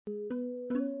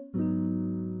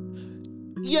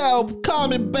Yo, call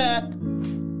me back.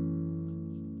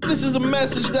 This is a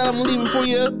message that I'm leaving for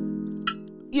you.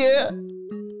 Yeah.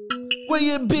 Where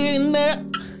you been at?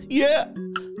 Yeah.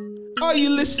 Are you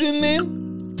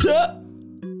listening to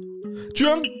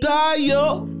Drunk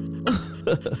Dial?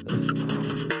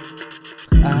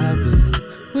 I've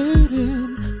been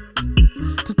waiting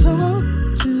to talk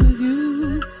to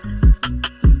you,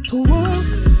 to walk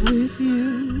with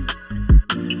you.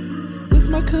 With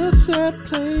my cassette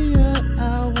player,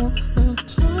 I want to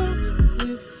talk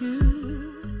with you.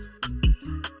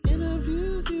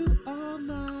 Interview you all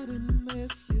night and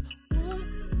if you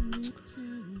want me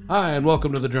to. Hi, and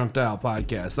welcome to the Drunk Dial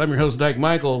Podcast. I'm your host, Dyke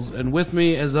Michaels, and with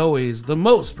me, as always, the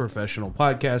most professional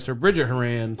podcaster, Bridget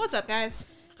Horan. What's up, guys?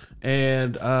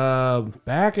 And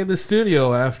back in the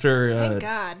studio after Thank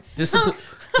God.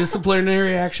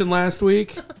 disciplinary action last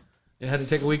week. You had to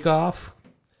take a week off.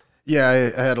 Yeah,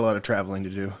 I had a lot of traveling to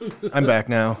do. I'm back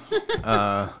now.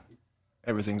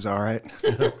 Everything's all right.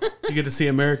 Did you get to see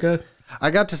America? I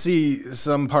got to see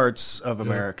some parts of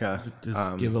America.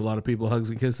 Just give a lot of people hugs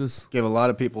and kisses. Give a lot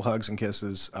of people hugs and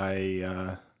kisses.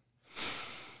 Yeah.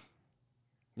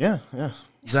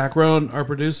 Zach Rohn, our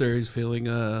producer, he's feeling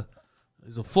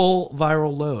he's a full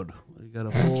viral load. You got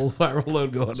a full viral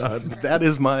load going on.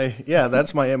 That's my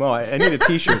MO. I need a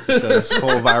t-shirt that says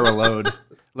full viral load.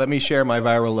 Let me share my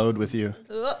viral load with you.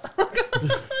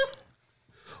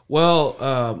 Well,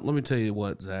 let me tell you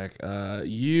what, Zach.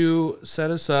 You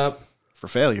set us up for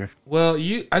failure. Well,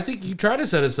 I think you tried to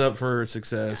set us up for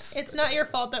success. It's not your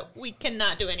fault that we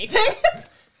cannot do anything.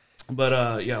 But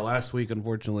last week,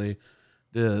 unfortunately,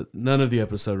 none of the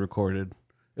episode recorded.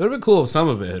 It would have been cool if some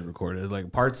of it had recorded,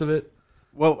 like parts of it.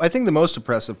 Well, I think the most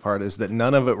impressive part is that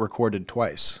none of it recorded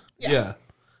twice. Yeah.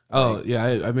 Oh, yeah,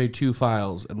 I made 2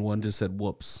 files, and one just said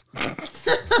whoops.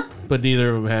 But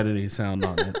neither of them had any sound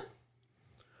on it.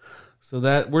 So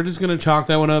we're just going to chalk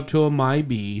that one up to a my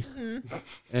B,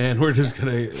 and we're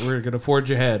gonna forge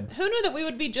ahead. Who knew that we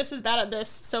would be just as bad at this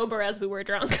sober as we were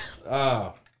drunk?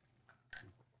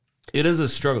 It is a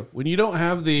struggle. When you don't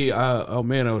have the, oh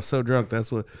man, I was so drunk,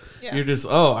 that's what, you're just,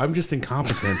 I'm just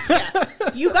incompetent. Yeah.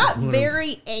 You got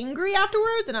very angry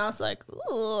afterwards, and I was like,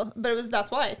 ooh, but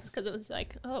that's why. It's because it was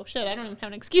like, oh shit, I don't even have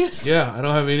an excuse. Yeah, I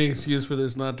don't have any excuse for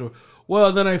this not to,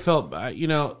 well, then I felt,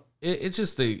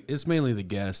 it's mainly the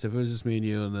guest. If it was just me and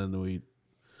you, and then we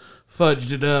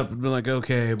fudged it up and been like,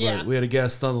 okay, but we had a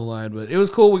guest on the line, but it was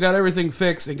cool. We got everything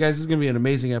fixed, and guys, this is going to be an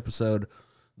amazing episode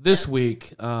this week,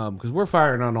 because we're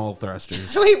firing on all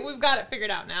thrusters. We've got it figured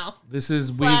out now. This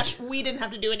is we didn't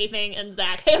have to do anything, and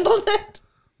Zach handled it.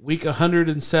 Week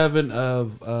 107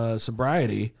 of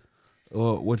sobriety,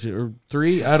 or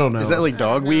 3? I don't know. Is that like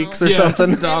dog weeks or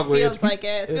something? Dog weeks. Feels like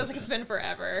it. It feels like it's been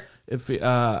forever.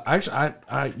 Actually,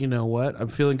 I you know what? I'm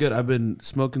feeling good. I've been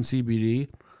smoking CBD.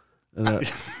 And I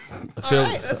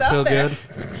feel good.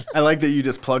 I like that you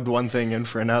just plugged one thing in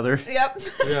for another. Yep.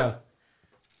 Yeah.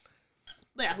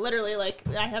 Yeah, literally, like,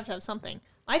 I have to have something.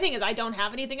 My thing is I don't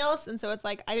have anything else, and so it's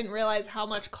like I didn't realize how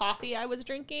much coffee I was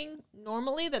drinking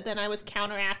normally, that then I was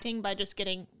counteracting by just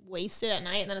getting wasted at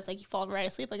night, and then it's like you fall right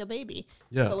asleep like a baby.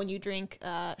 Yeah. But when you drink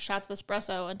shots of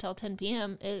espresso until 10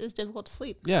 p.m., it is difficult to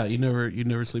sleep. Yeah, you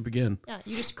never sleep again. Yeah,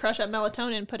 you just crush up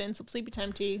melatonin, put in some sleepy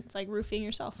time tea. It's like roofing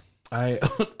yourself.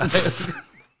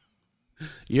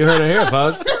 You heard it here,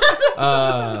 folks.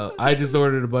 I just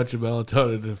ordered a bunch of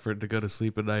melatonin to go to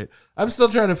sleep at night. I'm still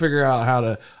trying to figure out how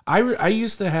to. I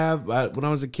used to have when I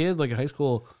was a kid, like in high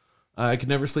school, I could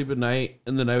never sleep at night,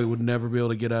 and then I would never be able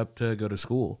to get up to go to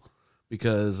school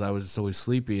because I was just always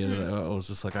sleepy, and I was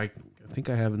just like, I think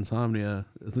I have insomnia.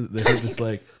 They were just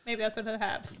like, maybe that's what I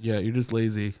have. Yeah, you're just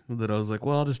lazy. And then I was like,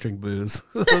 well, I'll just drink booze.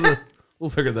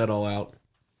 We'll figure that all out.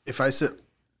 If I sit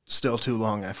still too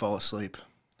long, I fall asleep.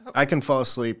 I can fall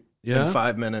asleep in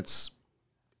 5 minutes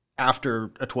after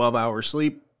a 12-hour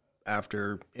sleep,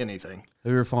 after anything.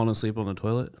 Have you ever fallen asleep on the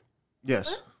toilet?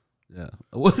 Yes. Yeah.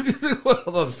 I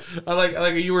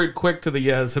like you were quick to the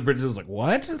yes, and Bridget was like,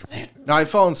 what? No,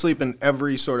 I've fallen asleep in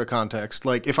every sort of context.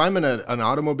 Like if I'm in an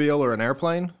automobile or an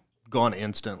airplane, gone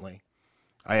instantly.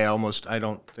 I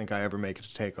don't think I ever make it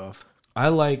to takeoff. I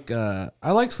like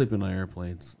sleeping on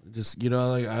airplanes. Just,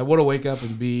 like I want to wake up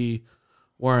and be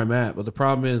where I'm at, but the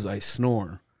problem is I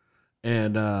snore.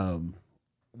 And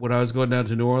when I was going down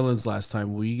to New Orleans last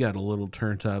time, we got a little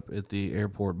turned up at the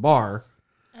airport bar.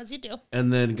 As you do.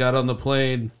 And then got on the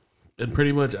plane, and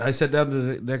pretty much I sat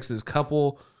down next to this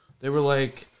couple. They were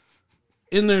like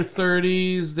in their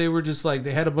 30s. They were just like,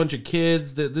 they had a bunch of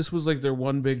kids. This was like their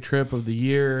one big trip of the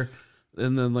year.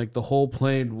 And then like the whole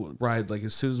plane ride, like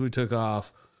as soon as we took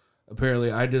off,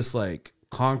 apparently I just like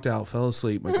conked out, fell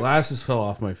asleep. My glasses fell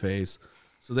off my face.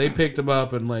 So they picked them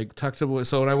up and like tucked them away.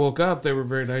 So when I woke up, they were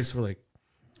very nice. They were like,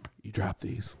 "You dropped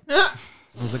these." I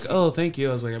was like, "Oh, thank you."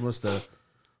 I was like, "I must have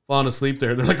fallen asleep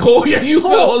there." They're like, "Oh yeah, you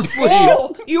fell asleep.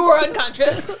 Oh, you were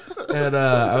unconscious." And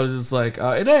I was just like,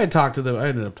 and I had talked to them. I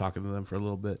ended up talking to them for a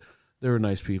little bit. They were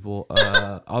nice people.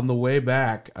 On the way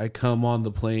back, I come on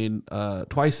the plane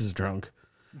twice as drunk.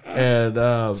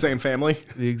 And same family?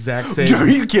 The exact same. Are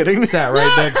you kidding? Sat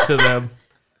right next to them.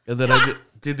 And then I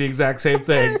did the exact same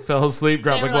thing. Fell asleep,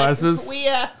 dropped my glasses.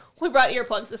 Like, we brought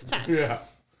earplugs this time. Yeah.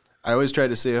 I always try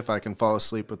to see if I can fall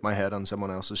asleep with my head on someone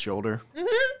else's shoulder.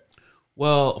 Mm-hmm.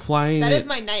 Well, flying... That is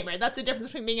my nightmare. That's the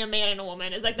difference between being a man and a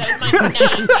woman. Is like, that is my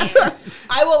nightmare.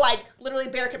 I will, like, literally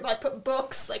barricade, like, put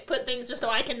books, like, put things just so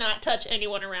I cannot touch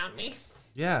anyone around me.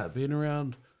 Yeah, being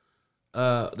around...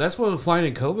 that's when flying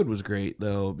in COVID was great,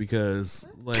 though, because,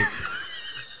 like...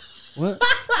 What?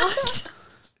 What?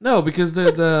 No, because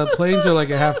the planes are, like,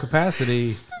 at half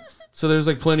capacity, so there's,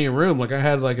 like, plenty of room. Like, I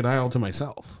had, like, an aisle to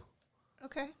myself.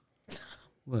 Okay.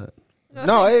 What?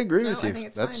 No, I agree with you. I think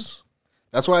it's fine.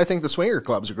 That's why I think the swinger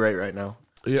clubs are great right now.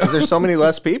 Yeah. Because there's so many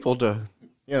less people to,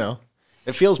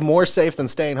 it feels more safe than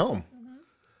staying home. Mm-hmm.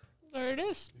 There it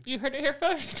is. You heard it here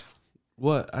first.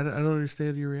 What? I don't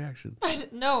understand your reaction.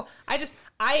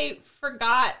 I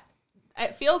forgot.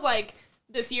 It feels like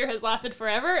this year has lasted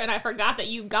forever, and I forgot that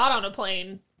you got on a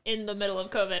plane in the middle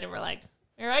of COVID and were like,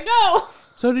 here I go.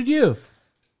 So did you.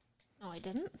 No, I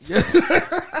didn't.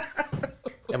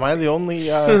 Am I the only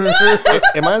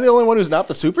one who's not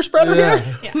the super spreader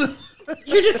here? Yeah.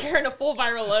 You're just carrying a full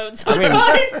viral load, so it's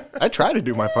fine. I try to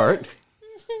do my part.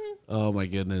 Oh my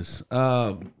goodness.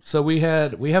 So we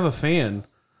have a fan,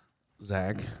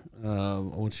 Zach. I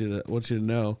want you to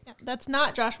know. Yeah, that's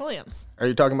not Josh Williams. Are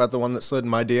you talking about the one that slid in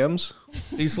my DMs?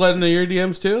 He slid into your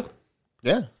DMs too?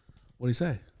 Yeah. What'd he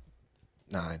say?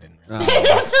 No, I didn't.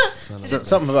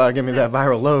 Something about give me that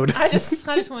viral load. I just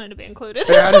wanted to be included.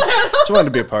 Yeah, I just wanted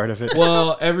to be a part of it.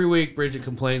 Well, every week Bridget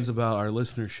complains about our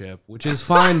listenership, which is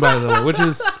fine, by the way.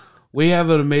 We have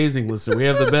an amazing listener. We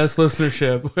have the best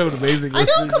listenership. We have an amazing listenership.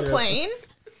 I don't complain.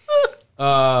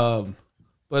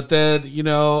 But then,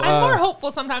 I'm more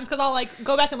hopeful sometimes because I'll like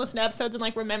go back and listen to episodes and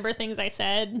like remember things I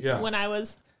said when I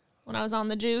was on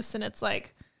the juice, and it's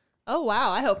like, oh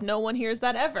wow, I hope no one hears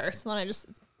that ever. So then it's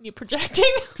me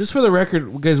projecting. Just for the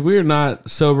record, guys, we are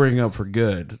not sobering up for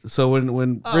good. So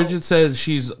when Bridget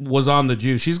says was on the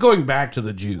juice, she's going back to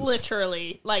the juice.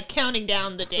 Literally, like counting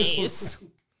down the days.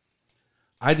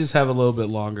 I just have a little bit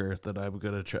longer that I'm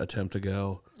going to attempt to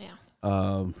go. Yeah.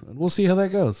 And we'll see how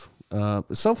that goes.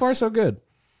 So far, so good.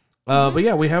 But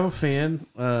yeah, we have a fan.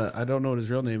 I don't know what his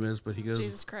real name is, but he goes...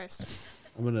 Jesus Christ.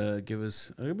 I'm gonna give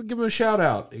him a shout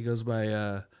out. He goes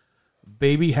by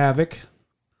Baby Havoc,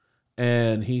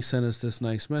 and he sent us this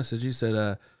nice message. He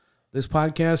said, "This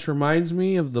podcast reminds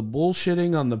me of the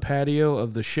bullshitting on the patio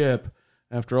of the ship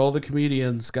after all the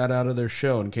comedians got out of their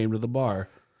show and came to the bar.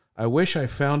 I wish I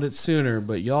found it sooner,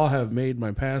 but y'all have made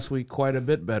my past week quite a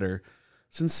bit better.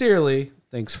 Sincerely,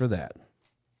 thanks for that."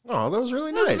 Oh, that was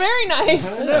really nice. That was very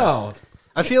nice. I know.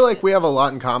 I feel like we have a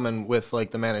lot in common with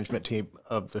like the management team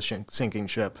of the sinking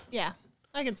ship. Yeah,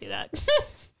 I can see that.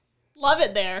 Love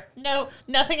it there. No,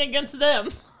 nothing against them,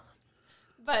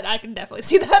 but I can definitely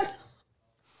see that.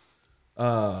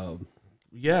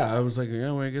 Yeah, I was like,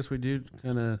 I guess we do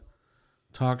kind of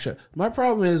talk shit. My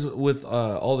problem is with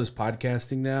all this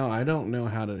podcasting now, I don't know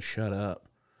how to shut up,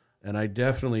 and I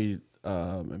definitely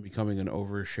am becoming an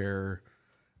oversharer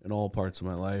in all parts of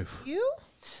my life. You?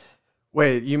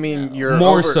 Wait, you mean you're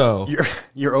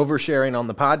you're oversharing on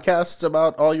the podcasts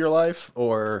about all your life,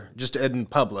 or just in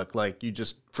public? Like you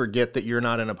just forget that you're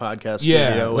not in a podcast studio.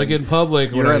 Yeah, like in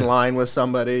public, you're in line with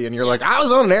somebody, and you're like, "I was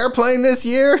on an airplane this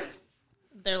year."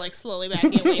 They're like slowly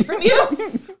backing away from you.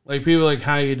 Like people are like,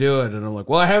 "How you doing?" And I'm like,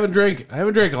 "Well, I haven't drank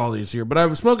all these year, but I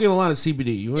was smoking a lot of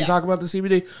CBD. You want to talk about the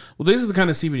CBD? Well, this is the kind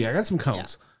of CBD. I got some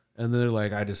cones." Yeah. And they're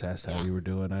like, "I just asked how you were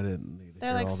doing. I didn't need to."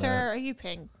 They're like, "Sir, that. Are you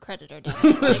paying credit or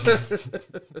debit?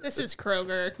 Like, this is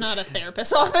Kroger, not a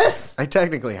therapist's office." I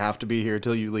technically have to be here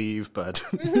till you leave, but.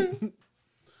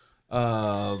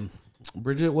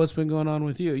 Bridget, what's been going on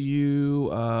with you?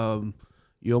 You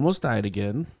almost died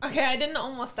again. Okay, I didn't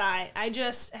almost die. I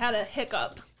just had a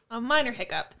hiccup, a minor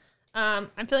hiccup. I'm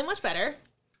feeling much better.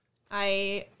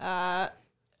 I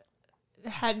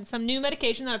had some new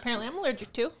medication that apparently I'm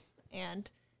allergic to, and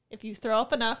if you throw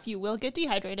up enough, you will get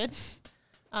dehydrated.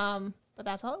 But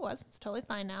that's all it was. It's totally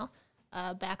fine now.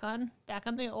 Back on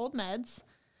the old meds.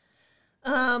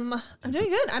 I'm doing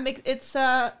good. It's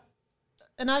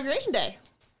inauguration day.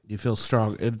 You feel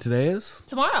strong. Today is?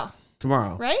 Tomorrow.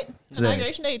 Tomorrow. Right? Today.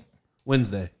 Inauguration day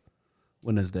Wednesday.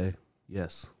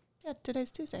 Yes. Yeah,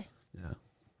 today's Tuesday. Yeah.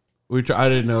 I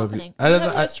didn't know if you.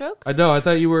 I stroke? I know. I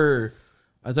thought you were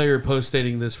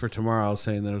post-stating this for tomorrow. I was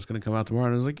saying that it was going to come out tomorrow,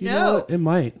 and I was like, you know what? It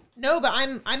might. No, but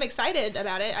I'm excited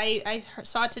about it. I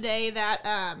saw today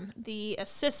that the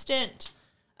assistant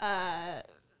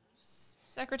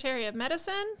secretary of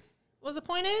medicine was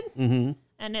appointed, and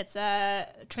it's a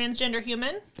transgender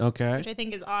human. Okay. Which I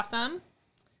think is awesome.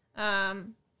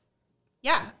 The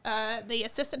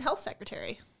assistant health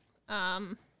secretary.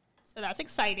 So that's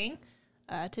exciting.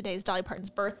 Today's Dolly Parton's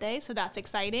birthday, so that's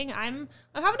exciting. I'm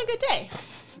having a good day.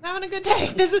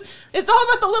 It's all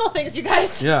about the little things, you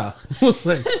guys. Yeah.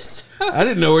 I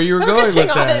didn't know where you were going with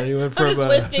that. You went I'm just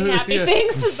listing happy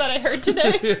things that I heard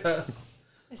today. Yeah.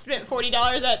 I spent $40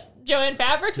 at Joann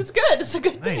Fabrics. It's good. It's a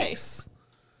good day. Nice.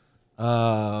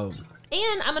 And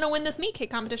I'm gonna win this meat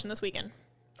cake competition this weekend.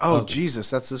 Oh Jesus,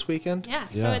 that's this weekend? Yeah.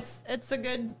 So it's a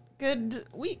good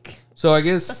week. So I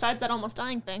guess besides that almost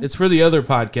dying thing, it's for the other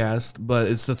podcast, but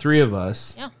it's the three of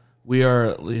us. Yeah. We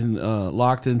are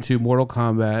locked into Mortal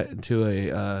Kombat,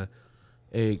 into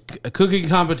a cooking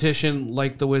competition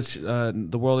like the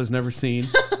world has never seen.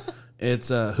 It's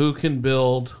who can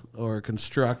build or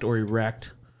construct or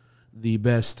erect the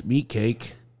best meat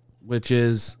cake, which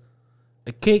is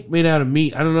a cake made out of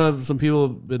meat. I don't know if some people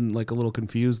have been like a little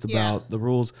confused about the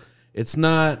rules. It's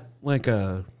not like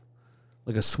a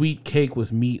sweet cake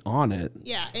with meat on it.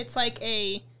 Yeah, it's like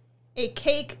a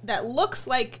cake that looks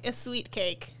like a sweet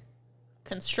cake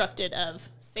constructed of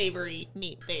savory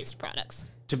meat-based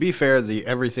products. To be fair, the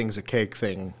everything's a cake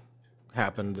thing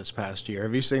happened this past year.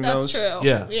 Have you seen those? That's true.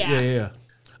 Yeah.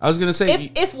 I was gonna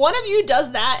say if one of you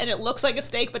does that and it looks like a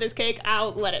steak but is cake,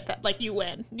 I'll let it you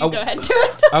win. You go ahead and do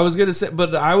it. I was gonna say,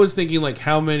 but I was thinking like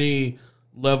how many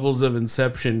levels of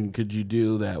Inception could you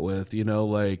do that with? You know,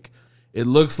 like it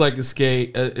looks like a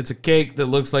steak. It's a cake that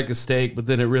looks like a steak, but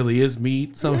then it really is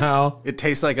meat somehow. It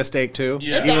tastes like a steak too.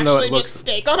 Yeah. It's even actually just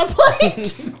steak on a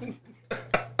plate.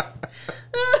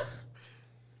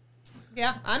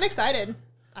 Yeah, I'm excited.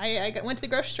 I went to the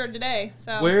grocery store today.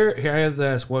 So I have to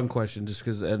ask one question, just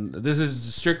because, and this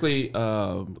is strictly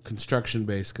construction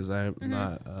based, because I'm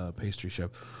not a pastry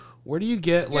chef. Where do you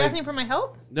get You're asking for my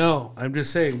help? No, I'm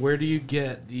just saying. Where do you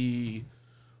get the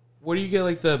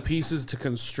pieces to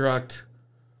construct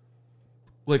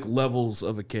like levels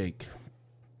of a cake?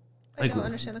 I don't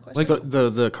understand the question. Like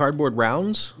the cardboard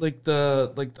rounds? Like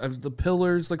the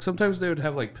pillars. Like sometimes they would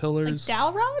have like pillars. Like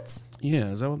dowel rods?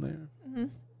 Yeah, is that what they are? Mm-hmm.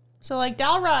 So like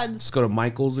dowel rods. Just go to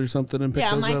Michael's or something and pick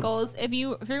those Michael's. up. If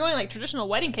you're going like traditional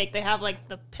wedding cake, they have like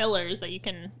the pillars that you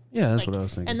can. Yeah, that's what I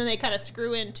was thinking. And then they kind of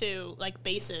screw into like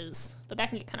bases, but that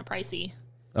can get kind of pricey.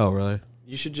 Oh, really?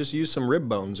 You should just use some rib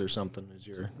bones or something as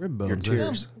your rib bones. Your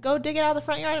tiers. Go dig it out of the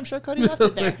front yard. I'm sure Cody left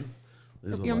it there.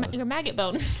 Your maggot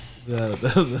bone.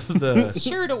 The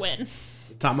sure to win.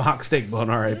 Tomahawk steak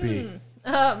bone, R.I.P.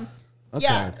 Okay.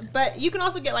 Yeah, but you can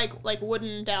also get like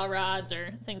wooden dowel rods or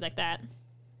things like that.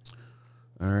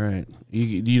 All right. Do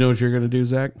you know what you're going to do,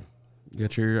 Zach?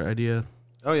 Got your idea?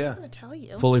 Oh, yeah. I'm going to tell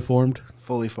you. Fully formed?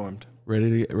 Fully formed.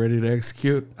 Ready to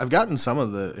execute? I've gotten some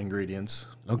of the ingredients.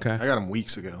 Okay. I got them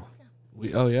weeks ago.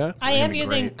 Yeah? I'm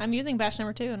using batch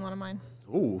number 2 in one of mine.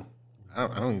 Ooh. I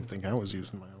don't even think I was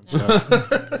using my own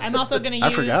stuff. I'm also going to use. I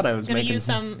forgot I was going to making use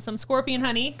some scorpion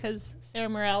honey because Sarah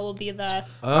Morel will be the.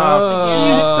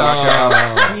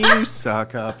 You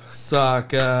suck up.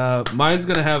 Suck up. Mine's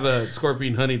gonna have a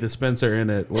scorpion honey dispenser in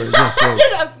it, where it just,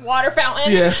 just a water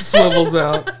fountain. Yeah, swivels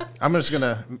out. I'm just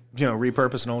gonna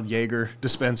repurpose an old Jaeger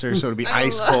dispenser so it'll be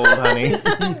ice cold honey.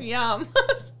 Yum.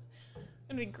 It's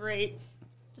gonna be great.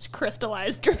 Just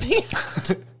crystallized dripping.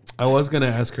 I was gonna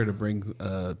ask her to bring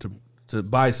to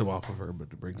buy some off of her, but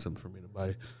to bring some for me to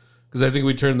buy, because I think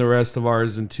we turned the rest of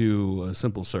ours into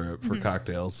simple syrup for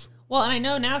cocktails. Well, and I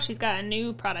know now she's got a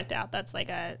new product out that's like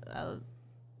a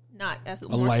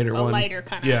lighter one, lighter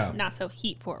kind of, not so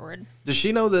heat forward. Does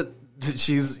she know that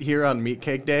she's here on Meat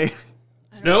Cake Day?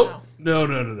 Nope. No.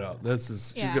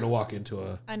 She's gonna walk into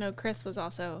a. I know Chris was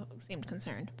also seemed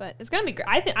concerned, but it's gonna be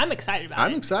great. I'm excited about it.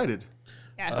 I'm excited.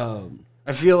 Yeah.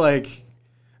 I feel like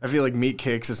meat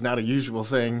cakes is not a usual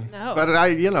thing. No. But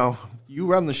you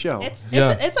run the show. It's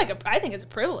like I think it's a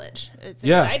privilege. It's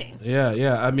exciting.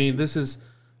 Yeah. I mean, this is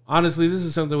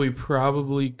something we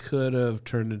probably could have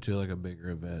turned into like a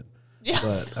bigger event. Yeah.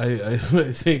 But I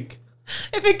think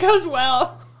if it goes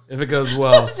well. We'll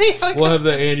have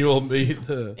the annual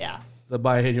the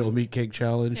biannual meat cake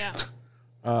challenge.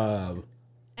 Yeah.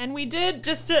 And we did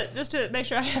just to make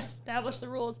sure I establish the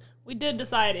rules. We did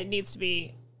decide it needs to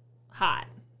be hot.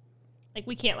 Like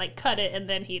we can't like cut it and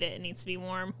then heat it. It needs to be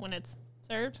warm when it's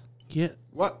served. Yeah.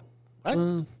 What? What?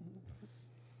 No.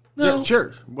 Yeah,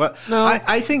 sure. What? No.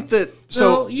 I think that.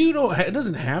 So you don't. It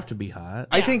doesn't have to be hot.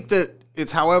 I think that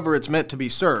it's however it's meant to be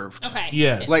served. Okay.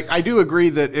 Yes. Like I do agree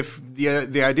that if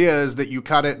the idea is that you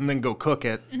cut it and then go cook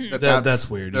it, that's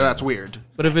weird. That's weird.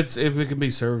 But if it can be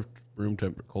served room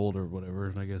temp cold or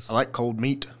whatever, I guess I like cold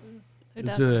meat.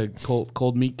 it's a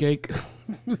cold meat cake.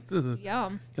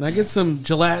 Yum. Can I get some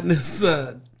gelatinous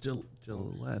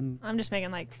gelatin? I'm just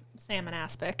making like salmon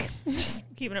aspic. Just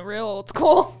keeping it real old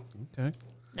school. Okay.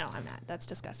 No, I'm not. That's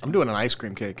disgusting. I'm doing an ice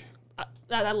cream cake.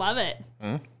 I love it.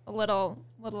 Mm. A little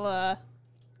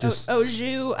Just au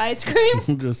jus ice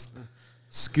cream. just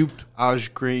scooped. Ice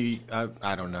cream.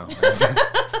 I don't know.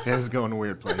 It's going a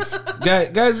weird place.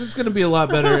 Guys, it's going to be a lot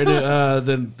better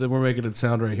than we're making it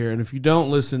sound right here. And if you don't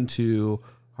listen to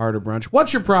Harder Brunch,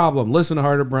 what's your problem? Listen to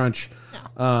Harder Brunch.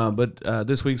 No. But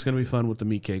this week's going to be fun with the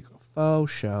meat cake.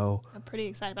 Faux show. I'm pretty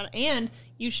excited about it. And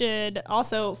you should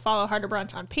also follow Harder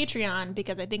Brunch on Patreon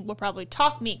because I think we'll probably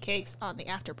talk meat cakes on the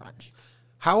after brunch.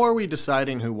 How are we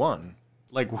deciding who won?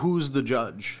 Like, who's the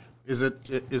judge? Is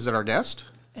it our guest?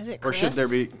 Is it Or Chris? should there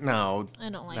be... No. I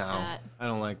don't like that. I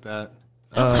don't like that.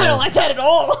 I don't like that at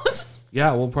all.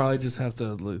 Yeah, we'll probably just have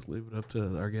to leave it up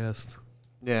to our guest.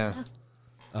 Yeah.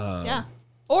 Yeah.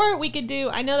 Or we could do,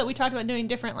 I know that we talked about doing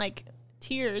different, like,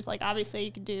 tiers. Like, obviously,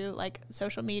 you could do, like,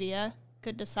 social media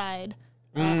could decide.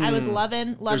 I was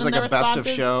loving There's like the a responses. best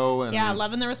of show. And Yeah,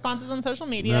 loving the responses on social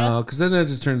media. No, because then that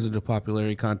just turns into a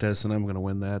popularity contest, and I'm going to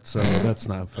win that. So that's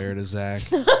not fair to Zach.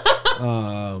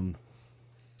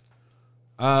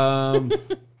 Well,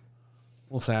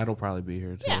 Thad will probably be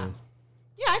here too. Yeah.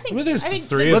 Yeah, I think. I mean, there's think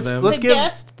three of them. let's the give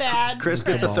guest, Thad. Chris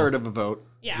gets a third of a vote.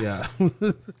 Yeah. Yeah.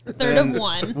 Third of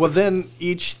one. Well, then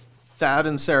each Thad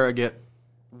and Sarah get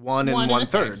one and one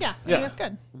third. Yeah, I think that's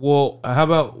good. Well, how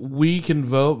about we can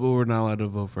vote, but we're not allowed to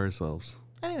vote for ourselves?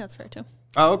 I think that's fair too.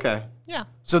 Oh, okay. Yeah.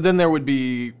 So then there would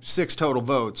be 6 total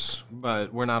votes,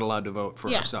 but we're not allowed to vote for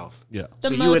ourselves. Yeah. The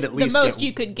So most, you would at least the most get-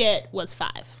 you could get was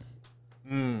 5.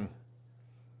 Yeah.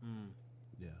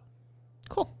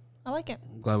 Cool. I like it.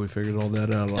 I'm glad we figured all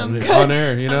that out I'm good. on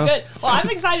air, you know? I'm good. Well, I'm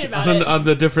excited about it. On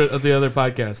the other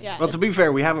podcast. Yeah. Well, to be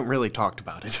fair, we haven't really talked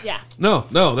about it. Yeah. No,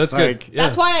 that's Like- good. Yeah.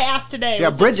 That's why I asked today. Yeah,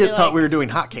 was just to Bridget be thought like- we were doing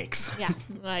hotcakes. Yeah,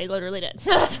 I literally did.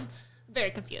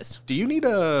 Very confused. Do you need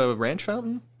a ranch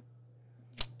fountain?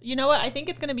 You know what? I think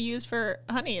it's going to be used for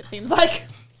honey. It seems like.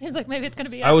 Seems like maybe it's going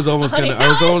to be. I was almost gonna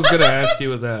ask you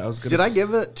with that. Did I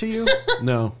give it to you?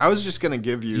 No. I was just gonna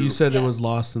give you. You said it Yeah. was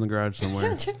lost in the garage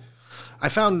somewhere. I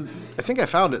think I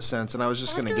found it since, and I was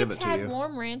just gonna give it to had you.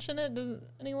 warm ranch in it. Does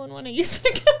anyone want to use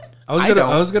it again?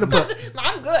 I was gonna put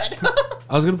I'm good.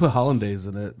 I was gonna put hollandaise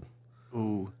in it,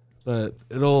 Ooh, but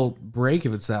it'll break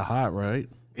if it's that hot, right?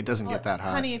 it doesn't get that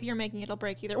hot. Honey, if you're making it, it'll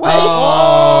break either way.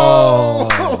 Oh,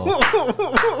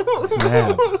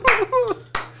 snap!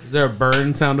 Is there a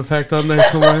burn sound effect on there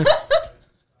somewhere?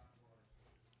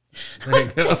 There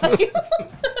you go.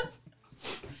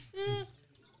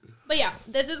 But yeah,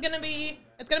 it's gonna be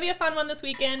a fun one this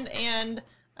weekend, and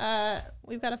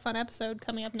we've got a fun episode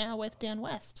coming up now with Dan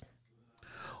West.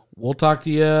 We'll talk to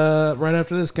you right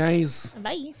after this, guys.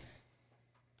 Bye.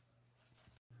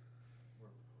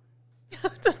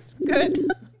 That's good.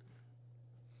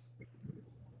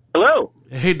 Hello.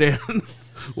 Hey, Dan.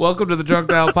 Welcome to the Drunk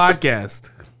Dial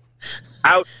Podcast.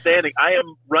 Outstanding. I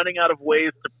am running out of ways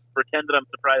to pretend that I'm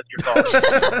surprised you're calling.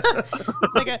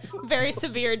 It's like a very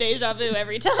severe deja vu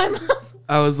every time.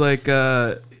 I was like,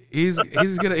 he's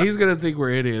gonna think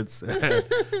we're idiots.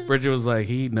 Bridget was like,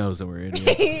 he knows that we're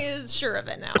idiots. He is sure of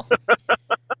it now.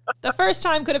 The first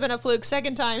time could have been a fluke.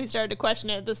 Second time, he started to question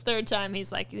it. This third time,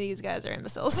 he's like, these guys are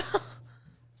imbeciles.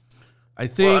 I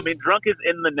think. Well, I mean, drunk is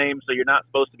in the name, so you're not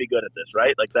supposed to be good at this,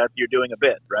 right? Like you're doing a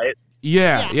bit, right?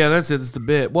 Yeah, that's it. It's the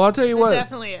bit. Well, I'll tell you what. It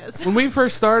definitely is. When we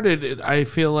first started, I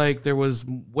feel like there was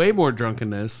way more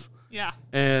drunkenness. Yeah.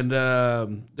 And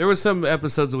there was some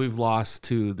episodes that we've lost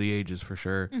to the ages for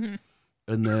sure. Mm-hmm.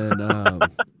 And then,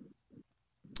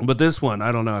 but this one,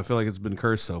 I don't know. I feel like it's been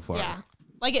cursed so far. Yeah.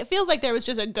 Like, it feels like there was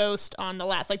just a ghost on the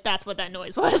last. Like, that's what that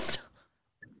noise was.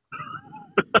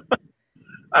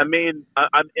 I mean,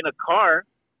 I'm in a car,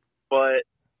 but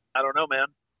I don't know, man.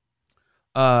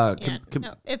 No,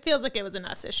 it feels like it was an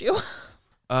us issue.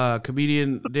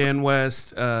 Comedian Dan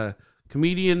West,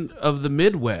 comedian of the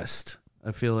Midwest.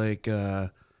 I feel like,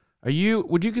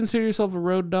 would you consider yourself a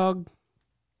road dog?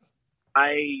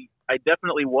 I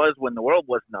definitely was when the world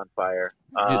wasn't on fire.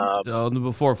 In the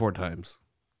before 4 times.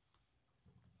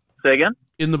 Say again?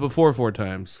 In the before 4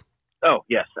 times. Oh,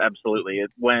 yes, absolutely.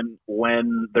 When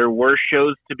there were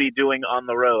shows to be doing on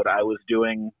the road, I was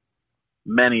doing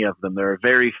many of them. There are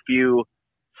very few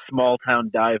small town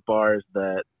dive bars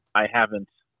that I haven't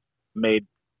made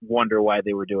wonder why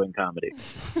they were doing comedy.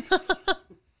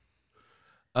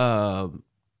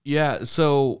 Yeah.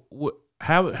 So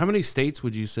how many states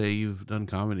would you say you've done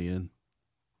comedy in?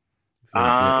 If you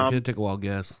had to take a wild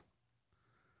guess.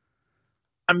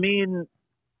 I mean,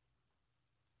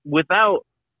 without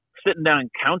sitting down and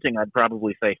counting, I'd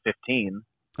probably say 15.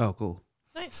 Oh, cool.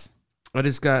 Nice. I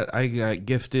got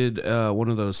gifted one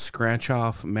of those scratch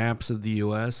off maps of the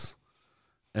U.S.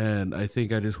 and I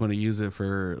think I just want to use it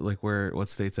for like what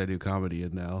states I do comedy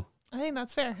in now. I think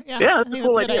that's fair. Yeah, that's I think a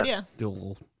cool that's a good idea. idea. Do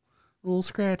a little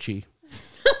scratchy.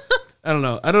 I don't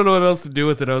know. I don't know what else to do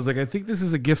with it. I was like, I think this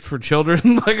is a gift for children.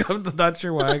 Like, I'm not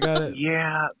sure why I got it.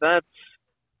 Yeah, that's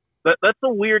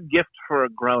a weird gift for a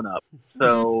grown up.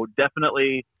 So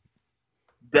definitely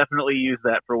use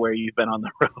that for where you've been on the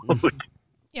road.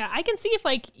 Yeah, I can see if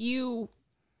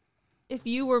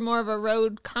you were more of a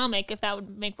road comic, if that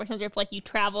would make more sense, or if like you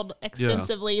traveled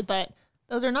extensively. Yeah. But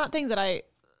those are not things that I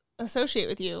associate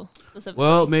with you specifically.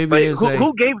 Well, maybe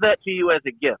who gave that to you as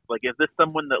a gift? Like, is this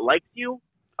someone that likes you?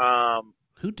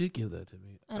 Who did give that to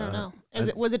me? I don't know.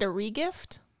 Was it a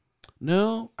re-gift?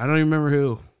 No, I don't even remember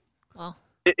who. Well,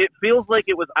 it feels like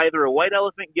it was either a white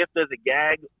elephant gift as a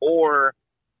gag, or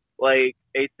like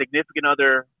a significant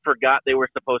other forgot they were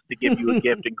supposed to give you a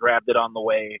gift and grabbed it on the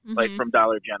way, like from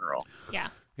Dollar General. Yeah.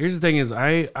 Here's the thing: is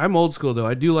I'm old school though.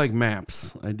 I do like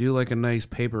maps. I do like a nice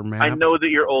paper map. I know that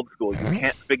you're old school. You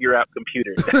can't figure out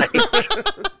computers.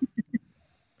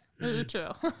 This is true.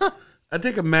 I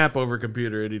take a map over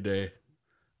computer any day.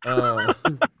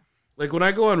 Like when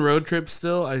I go on road trips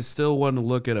I still want to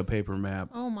look at a paper map.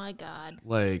 Oh my God.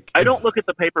 Like I don't look at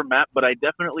the paper map, but I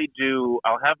definitely do.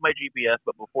 I'll have my GPS,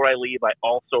 but before I leave, I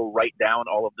also write down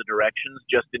all of the directions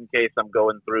just in case I'm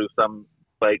going through some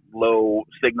like low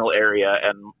signal area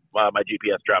and my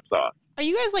GPS drops off. Are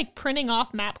you guys like printing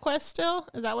off MapQuest still?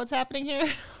 Is that what's happening here?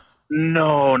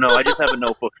 No. I just have a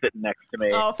notebook sitting next to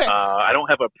me. Oh, fair. I don't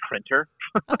have a printer.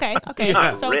 Okay.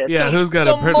 Yeah, so, who's got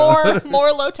a printer?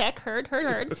 more low tech. Heard.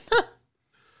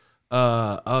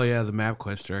 Oh yeah, the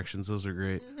MapQuest directions, those are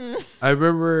great. I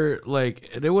remember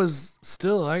and it was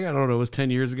still, I don't know, it was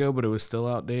 10 years ago, but it was still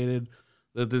outdated,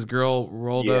 that this girl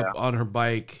rolled up on her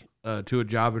bike to a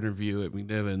job interview at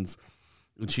McNiven's,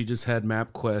 and she just had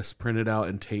MapQuest printed out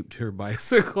and taped to her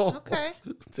bicycle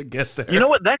to get there. You know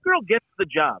what? That girl gets the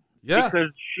job. Yeah. Because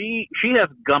she has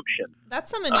gumption. That's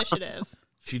some initiative.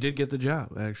 She did get the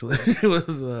job, actually. She was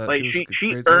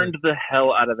she earned the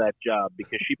hell out of that job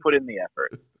because she put in the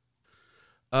effort.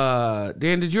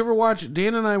 Dan, did you ever watch?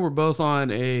 Dan and I were both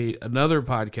on another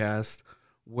podcast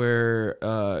where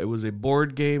it was a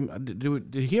board game.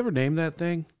 Did he ever name that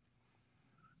thing?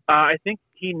 I think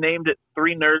he named it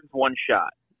 3 Nerds, 1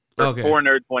 Shot. Or 4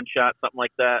 Nerds, 1 Shot, something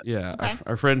like that. Yeah, okay.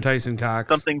 Our friend Tyson Cox.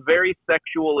 Something very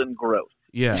sexual and gross.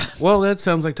 Yeah, well, that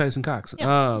sounds like Tyson Cox.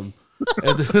 Yeah.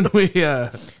 And then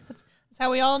that's how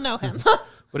we all know him.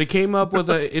 But he came up with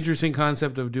an interesting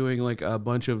concept of doing like a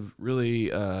bunch of really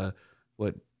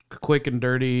quick and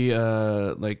dirty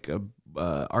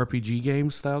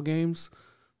RPG style games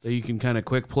that you can kind of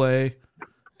quick play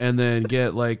and then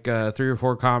get like 3 or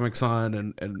 4 comics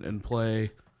on and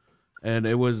play. And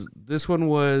this one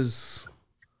was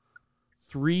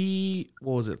 3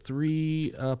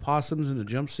 possums in a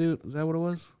jumpsuit. Is that what it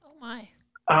was? Oh my.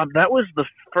 That was the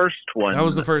first one. That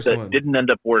was the first one. Didn't end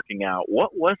up working out.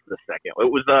 What was the second?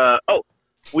 It was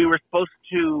we were supposed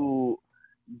to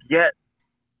get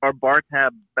our bar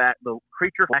tab back. The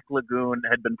Creature Back Lagoon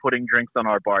had been putting drinks on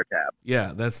our bar tab.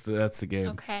 Yeah, that's the game.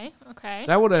 Okay.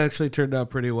 That one actually turned out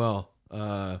pretty well.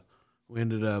 We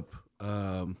ended up.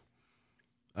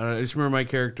 I just remember my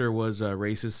character was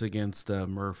racist against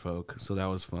merfolk, so that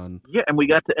was fun. Yeah, and we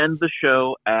got to end the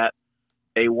show at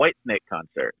a Whitesnake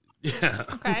concert. Yeah.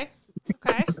 Okay.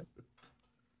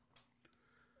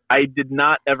 I did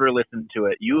not ever listen to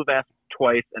it. You have asked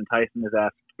twice, and Tyson has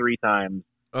asked 3 times.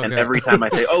 Okay. And every time I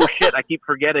say, "Oh shit," I keep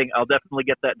forgetting. I'll definitely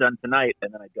get that done tonight,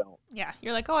 and then I don't. Yeah,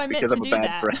 you're like, "Oh, I meant to do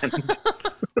that." Because I'm a bad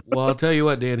friend. Well, I'll tell you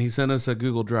what, Dan. He sent us a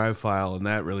Google Drive file, and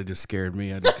that really just scared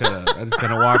me. I just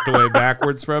kind of walked away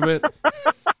backwards from it.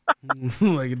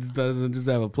 Like it just doesn't just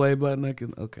have a play button.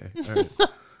 Okay, all right.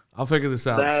 I'll figure this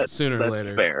out sooner or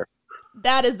later. Fair.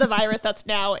 That is the virus that's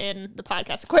now in the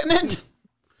podcast equipment.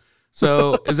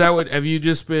 So is that what? Have you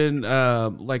just been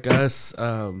like us?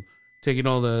 Taking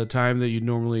all the time that you'd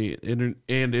normally and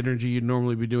energy you'd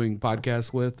normally be doing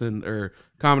podcasts with or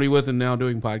comedy with, and now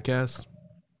doing podcasts?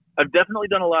 I've definitely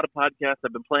done a lot of podcasts.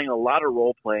 I've been playing a lot of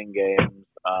role-playing games.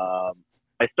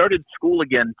 I started school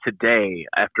again today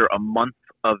after a month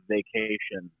of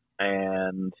vacation,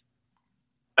 and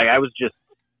I was just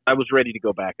I was ready to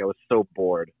go back. I was so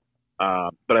bored.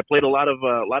 But I played a lot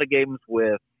of games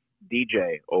with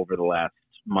DJ over the last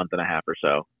month and a half or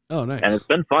so. Oh, nice! And it's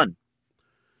been fun.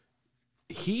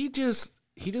 He just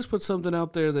put something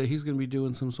out there that he's going to be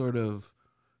doing some sort of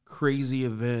crazy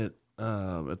event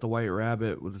at the White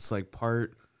Rabbit with it's like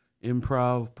part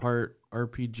improv, part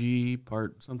RPG,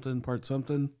 part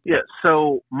something. Yeah.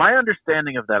 So my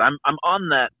understanding of that, I'm on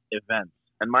that event,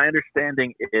 and my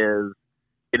understanding is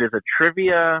it is a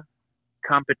trivia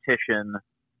competition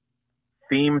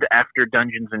themed after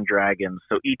Dungeons and Dragons.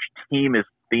 So each team is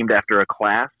themed after a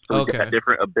class. So we got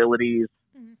different abilities.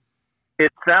 Mm-hmm.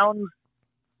 It sounds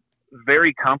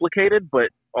very complicated, but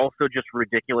also just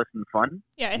ridiculous and fun.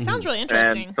 Yeah, it sounds really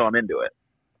interesting. And so I'm into it.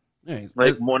 Nice.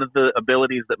 Like one of the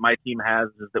abilities that my team has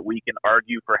is that we can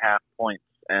argue for half points,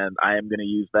 and I am going to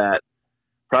use that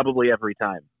probably every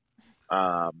time.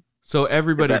 So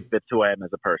everybody that fits who I am as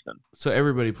a person. So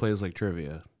everybody plays like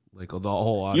trivia, like the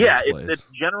whole audience. Yeah, plays. It's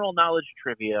general knowledge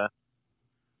trivia.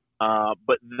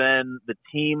 But then the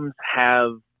teams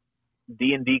have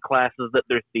D&D classes that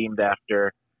they're themed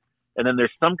after, and then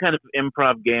there's some kind of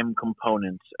improv game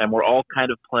component, and we're all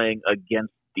kind of playing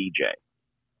against DJ.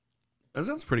 That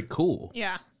sounds pretty cool.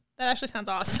 Yeah, that actually sounds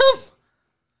awesome.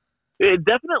 It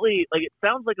definitely, it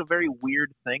sounds like a very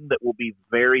weird thing that will be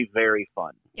very, very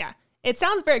fun. Yeah, it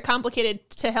sounds very complicated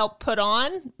to help put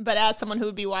on, but as someone who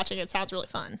would be watching, it sounds really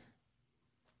fun.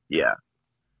 Yeah.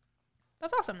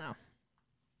 That's awesome, though.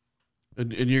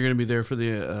 And you're going to be there for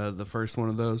the first one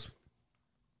of those?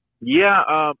 Yeah,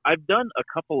 I've done a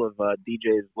couple of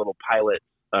DJ's little pilot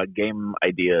game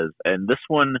ideas, and this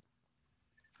one,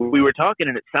 we were talking,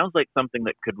 and it sounds like something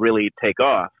that could really take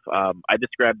off. I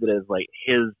described it as like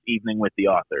his evening with the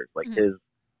authors, like his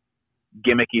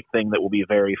gimmicky thing that will be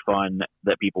very fun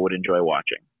that people would enjoy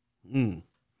watching. Mm.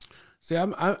 See,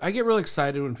 I get really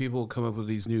excited when people come up with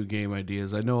these new game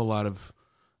ideas. I know a lot of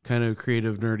kind of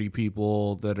creative, nerdy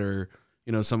people that are,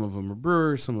 some of them are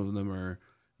brewers, some of them are,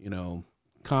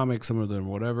 comics, some of them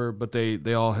whatever, but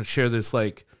they all share this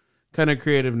like kind of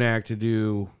creative knack to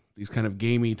do these kind of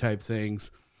gamey type things.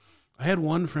 I had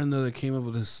one friend though that came up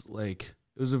with this, like,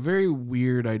 it was a very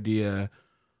weird idea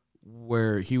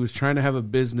where he was trying to have a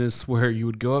business where you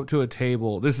would go up to a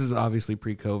table. This is obviously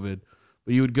pre-COVID,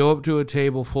 but you would go up to a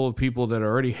table full of people that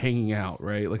are already hanging out,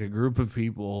 right? Like a group of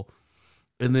people.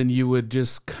 And then you would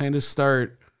just kind of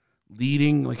start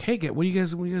leading, like, hey, what do you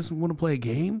guys want to play a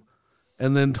game?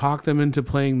 And then talk them into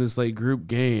playing this like group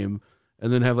game,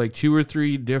 and then have like 2 or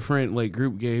 3 different like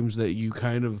group games that you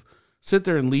kind of sit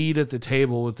there and lead at the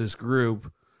table with this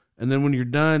group. And then when you're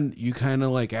done, you kind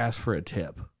of like ask for a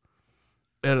tip.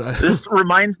 And this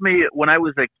reminds me, when I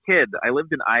was a kid, I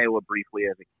lived in Iowa briefly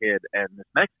as a kid, and this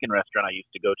Mexican restaurant I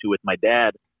used to go to with my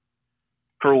dad,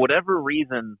 for whatever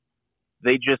reason,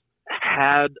 they just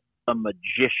had a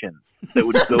magician that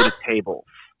would go to tables.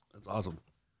 That's awesome.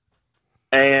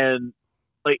 And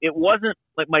like, it wasn't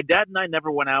like my dad and I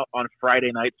never went out on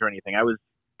Friday nights or anything. I was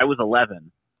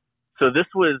 11. So this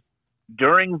was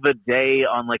during the day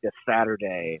on like a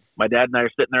Saturday. My dad and I are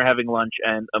sitting there having lunch,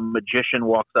 and a magician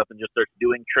walks up and just starts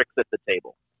doing tricks at the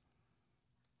table.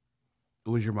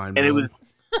 What was your mind? And it was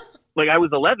like, I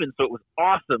was 11, so it was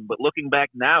awesome. But looking back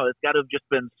now, it's got to have just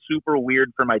been super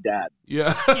weird for my dad.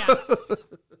 Yeah.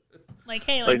 Like,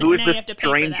 hey, like who is this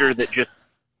stranger that just,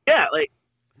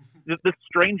 this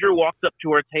stranger walked up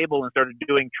to our table and started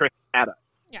doing tricks at us.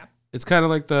 Yeah. It's kind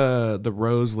of like the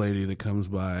rose lady that comes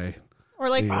by. Or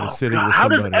like, sitting with how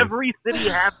somebody. does every city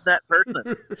have that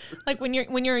person? Like when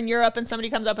you're in Europe and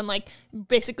somebody comes up and like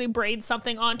basically braids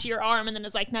something onto your arm and then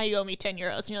is like, now you owe me 10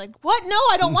 euros. And you're like, what? No,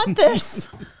 I don't want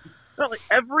this. No, like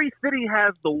every city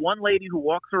has the one lady who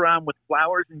walks around with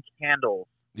flowers and candles.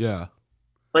 Yeah.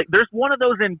 Like, there's one of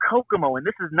those in Kokomo, and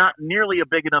this is not nearly a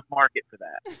big enough market for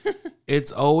that.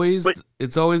 It's always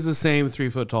the same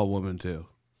 3-foot tall woman too.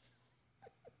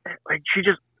 Like,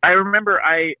 I remember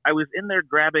I was in there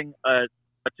grabbing a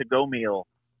to-go meal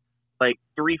like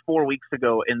 3-4 weeks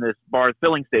ago in this bar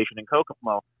filling station in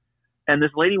Kokomo, and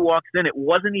this lady walks in. It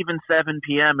wasn't even 7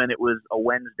 p.m. and it was a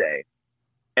Wednesday,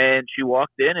 and she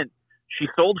walked in and she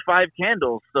sold 5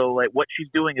 candles. So like, what she's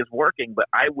doing is working, but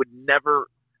I would never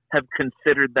have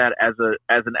considered that as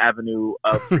an avenue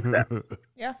of success.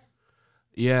 Yeah.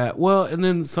 Yeah. Well, and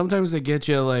then sometimes they get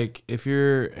you, like, if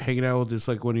you're hanging out with just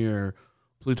like one of your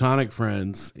platonic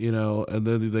friends, and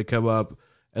then they come up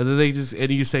and then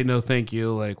and you say, no, thank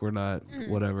you. Like, we're not,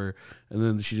 whatever. And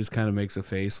then she just kind of makes a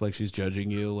face like she's judging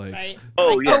you. Like, right.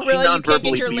 Oh, like, yeah. Oh, really? You can't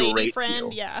get your berate lady you.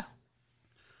 friend? Yeah.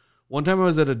 One time I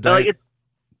was at a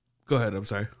Go ahead. I'm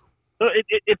sorry.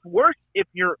 It's worse if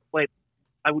you're like,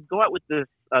 I would go out with this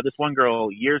this one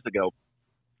girl years ago,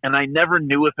 and I never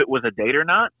knew if it was a date or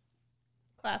not.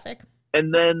 Classic.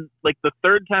 And then, like, the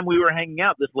third time we were hanging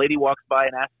out, this lady walks by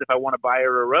and asks if I want to buy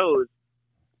her a rose.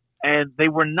 And they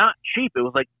were not cheap. It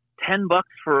was like $10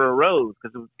 for a rose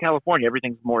because it was California.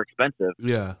 Everything's more expensive.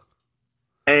 Yeah.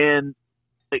 And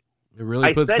like, it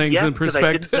really puts things in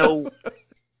perspective.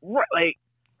 Like,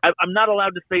 I'm not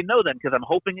allowed to say no then because I'm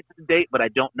hoping it's a date, but I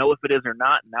don't know if it is or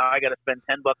not. Now I got to spend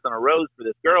 $10 on a rose for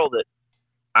this girl that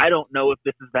I don't know if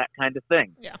this is that kind of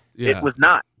thing. Yeah. It was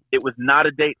not. It was not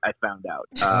a date, I found out.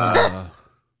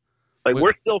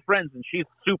 We're still friends, and she's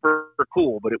super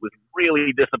cool, but it was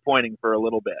really disappointing for a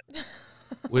little bit.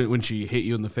 When she hit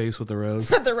you in the face with the rose?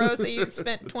 The rose that you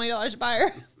spent $20 to buy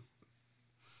her?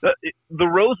 The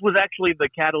rose was actually the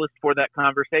catalyst for that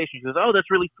conversation. She goes, "Oh,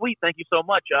 that's really sweet. Thank you so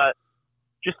much.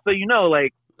 Just so you know,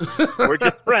 like, we're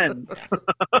just friends."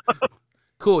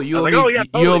 Cool. You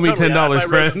owe me $10,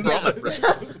 friend.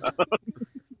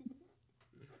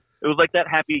 It was like that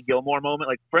Happy Gilmore moment.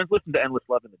 Like, friends listen to Endless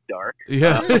Love in the Dark.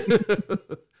 Yeah.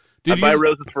 I buy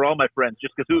roses for all my friends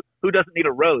just because who doesn't need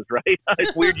a rose, right?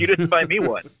 It's weird you didn't buy me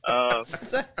one.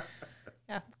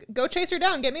 Yeah, go chase her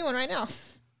down. Get me one right now.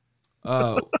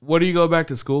 What do you go back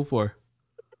to school for?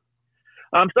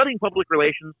 I'm studying public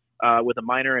relations with a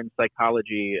minor in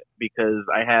psychology because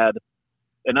I had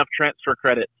enough transfer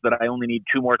credits that I only need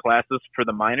 2 more classes for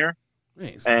the minor.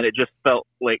 Nice. And it just felt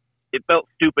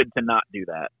stupid to not do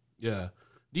that. Yeah.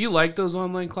 Do you like those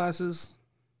online classes?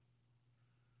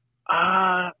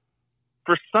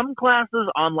 For some classes,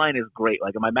 online is great.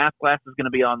 Like, my math class is going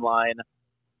to be online.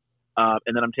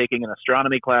 And then I'm taking an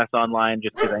astronomy class online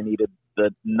just because I needed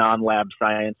the non-lab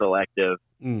science elective.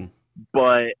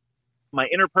 But my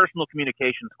interpersonal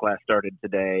communications class started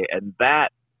today, and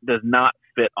that does not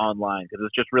fit online because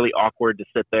it's just really awkward to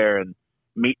sit there and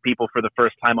meet people for the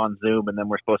first time on Zoom, and then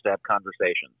we're supposed to have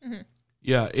conversations. Mm-hmm.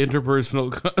 Yeah,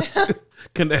 interpersonal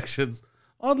connections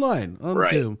online on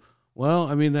Zoom. Well,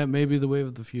 I mean, that may be the wave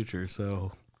of the future.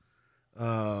 So,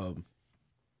 I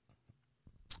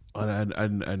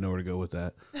know where to go with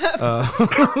that.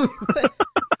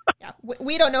 Yeah,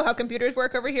 we don't know how computers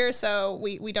work over here, so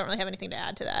we don't really have anything to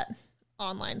add to that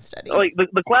online study. Like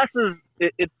the classes,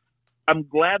 I'm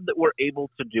glad that we're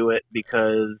able to do it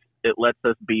because it lets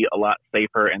us be a lot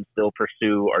safer and still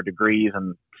pursue our degrees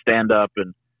and stand up.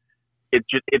 And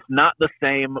it's not the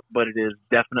same, but it is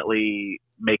definitely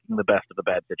making the best of a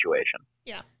bad situation.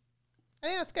 Yeah, I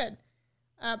think that's good.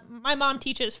 My mom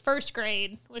teaches first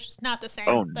grade, which is not the same.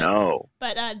 Oh, no.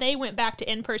 But they went back to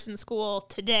in-person school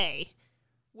today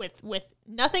with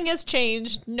nothing has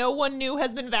changed. No one new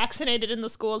has been vaccinated in the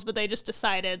schools, but they just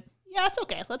decided, yeah, it's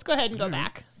okay. Let's go ahead and go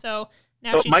back. So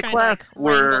now she's trying to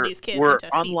wrangle these kids into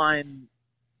online.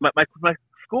 Seats. My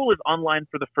school is online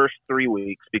for the first 3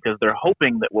 weeks because they're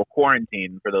hoping that we'll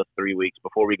quarantine for those 3 weeks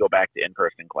before we go back to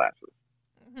in-person classes.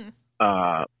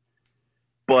 Mm-hmm.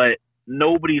 But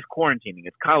nobody's quarantining.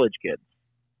 It's college kids.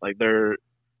 Like they're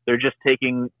just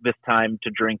taking this time to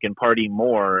drink and party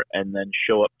more and then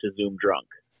show up to Zoom drunk,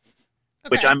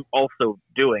 which I'm also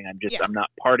doing. I'm not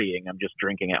partying. I'm just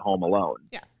drinking at home alone.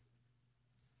 Yeah.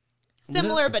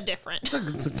 Similar but different.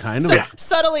 It's a kind of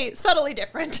subtly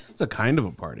different. It's a kind of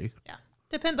a party. Yeah.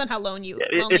 Depends on how lonely you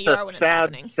it's are when it's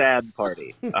happening. Sad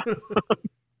party.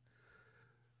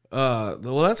 Well,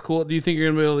 that's cool. Do you think you're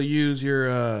gonna be able to use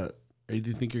your? Do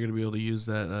you think you're gonna be able to use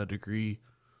that degree,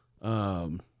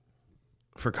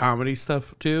 for comedy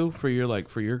stuff too? For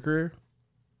your career?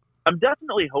 I'm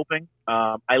definitely hoping.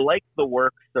 I like the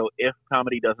work, so if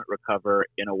comedy doesn't recover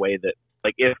in a way that,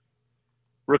 like, if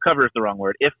recover is the wrong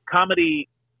word, if comedy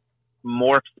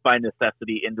morphs by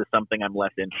necessity into something I'm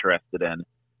less interested in,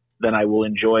 then I will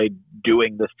enjoy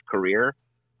doing this career.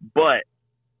 But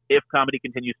if comedy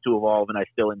continues to evolve and I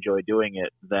still enjoy doing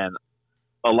it, then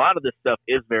a lot of this stuff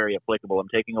is very applicable. I'm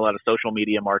taking a lot of social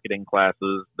media marketing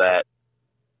classes that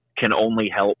can only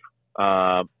help,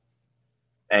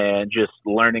 and just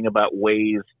learning about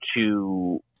ways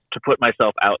to put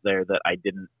myself out there that I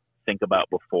didn't think about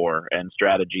before, and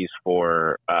strategies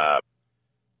for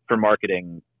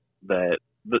marketing that,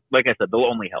 like I said, they'll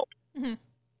only help. Mm-hmm.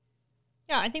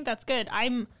 Yeah, I think that's good. I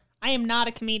am not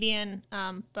a comedian,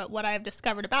 but what I have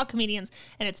discovered about comedians,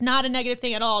 and it's not a negative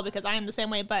thing at all because I am the same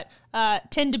way, but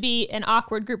tend to be an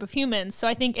awkward group of humans. So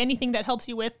I think anything that helps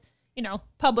you with,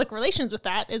 public relations with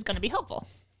that is going to be helpful.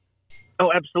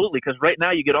 Oh, absolutely. Because right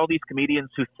now you get all these comedians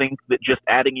who think that just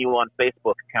adding you on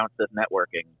Facebook counts as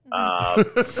networking.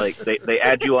 Mm-hmm. Like they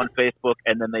add you on Facebook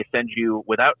and then they send you,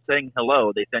 without saying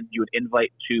hello, they send you an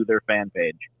invite to their fan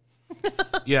page.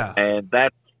 Yeah. And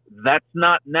that's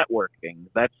not networking.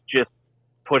 That's just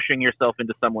pushing yourself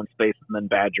into someone's space and then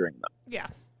badgering them. Yeah.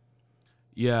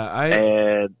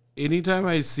 Yeah, anytime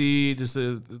I see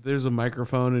there's a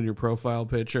microphone in your profile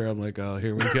picture, I'm like, oh,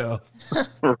 here we go.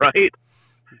 Right?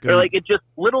 Or like, it just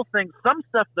little things, some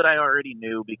stuff that I already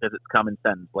knew because it's common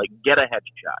sense, like get a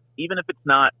headshot. Even if it's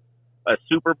not a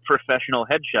super professional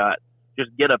headshot,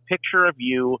 just get a picture of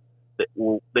you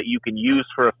that you can use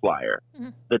for a flyer. Mm-hmm.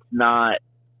 That's not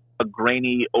a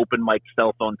grainy open mic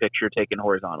cell phone picture taken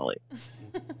horizontally.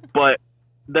 But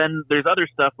then there's other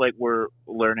stuff like we're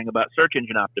learning about search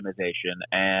engine optimization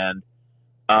and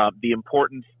the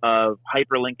importance of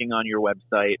hyperlinking on your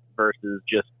website versus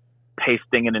just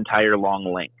pasting an entire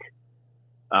long link.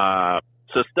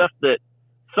 So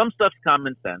some stuff's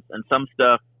common sense and some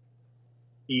stuff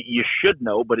you should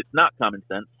know, but it's not common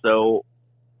sense. So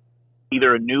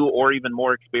either a new or even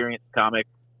more experienced comic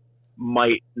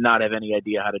might not have any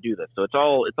idea how to do this. So it's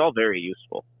all very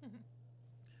useful.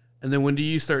 And then when do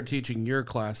you start teaching your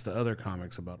class to other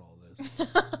comics about all this?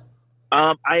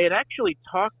 I had actually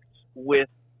talked with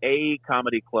a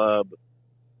comedy club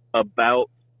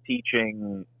about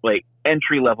teaching like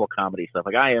entry-level comedy stuff.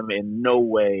 Like, I am in no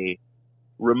way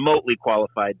remotely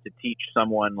qualified to teach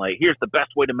someone like, here's the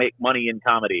best way to make money in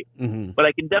comedy. Mm-hmm. But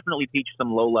I can definitely teach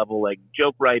some low-level like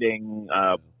joke writing,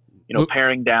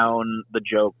 paring down the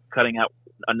joke, cutting out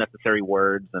unnecessary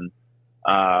words, and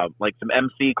like some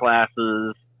MC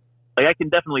classes. Like, I can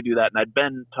definitely do that, and I've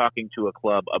been talking to a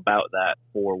club about that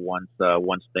for once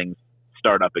things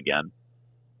start up again.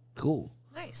 Cool.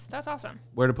 Nice. That's awesome.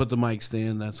 Where to put the mic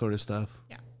stand, that sort of stuff.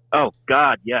 Yeah. Oh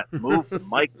God, yes. Move the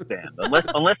mic stand.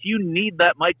 Unless you need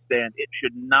that mic stand, it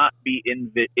should not be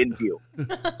in view.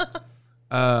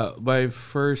 My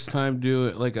first time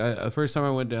first time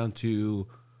I went down to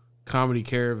Comedy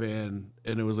Caravan,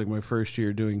 and it was like my first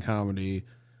year doing comedy,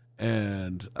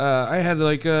 and I had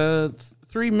like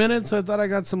 3 minutes. I thought I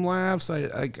got some laughs.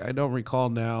 I don't recall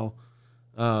now.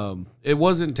 It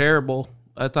wasn't terrible.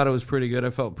 I thought it was pretty good. I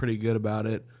felt pretty good about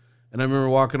it. And I remember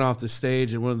walking off the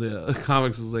stage, and one of the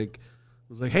comics was like,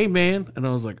 "Hey, man," and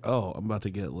I was like, "Oh, I'm about to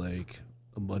get like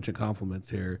a bunch of compliments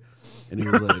here." And he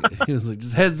was like,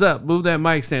 "Just heads up, move that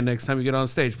mic stand next time you get on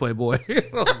stage, Playboy." I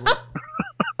was like,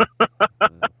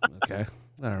 okay,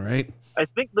 all right. I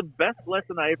think the best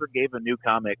lesson I ever gave a new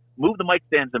comic, move the mic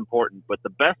stand's important, but the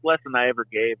best lesson I ever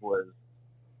gave was,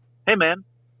 "Hey, man,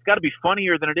 it's got to be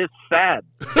funnier than it is sad."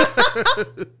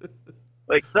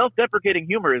 Like, self-deprecating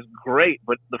humor is great,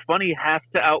 but the funny has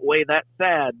to outweigh that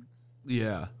sad.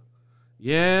 Yeah.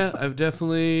 I've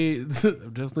definitely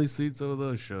seen some of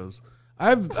those shows.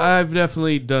 I've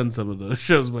definitely done some of those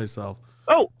shows myself.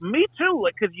 Oh, me too.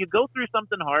 Like, because you go through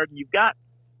something hard and you've got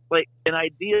like an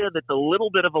idea that's a little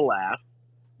bit of a laugh,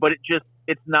 but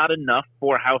it's not enough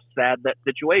for how sad that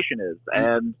situation is.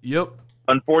 And yep.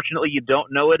 Unfortunately, you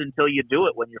don't know it until you do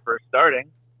it when you're first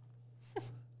starting.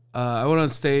 I went on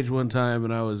stage one time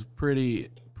and I was pretty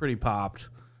popped,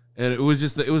 and it was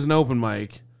an open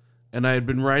mic, and I had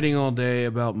been writing all day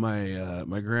about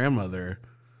my grandmother,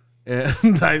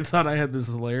 and I thought I had this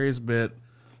hilarious bit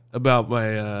about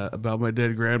my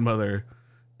dead grandmother,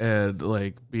 and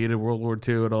like being in World War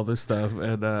II and all this stuff,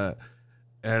 and I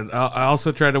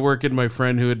also tried to work in my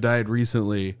friend who had died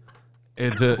recently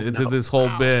into this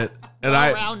whole bit, and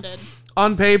well-rounded.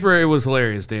 On paper, it was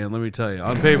hilarious, Dan. Let me tell you.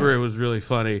 On paper, it was really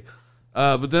funny.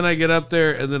 But then I get up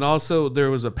there, and then also there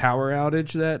was a power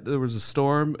outage. There was a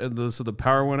storm, and so the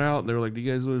power went out. And they were like, "Do you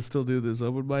guys want to still do this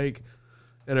open mic?"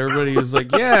 And everybody was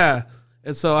like, "Yeah."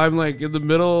 And so I'm like in the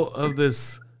middle of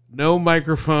this, no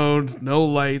microphone, no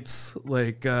lights,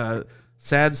 like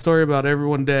sad story about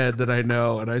everyone dead that I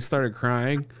know, and I started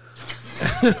crying.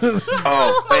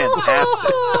 Oh,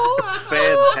 fantastic!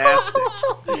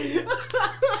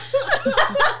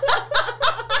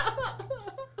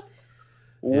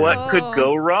 What could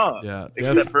go wrong? Yeah,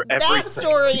 except for everything. That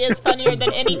story is funnier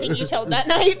than anything you told that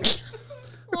night.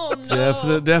 Oh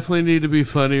no! Definitely need to be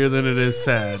funnier than it is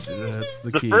sad. That's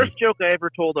the key. The first joke I ever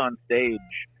told on stage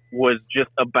was just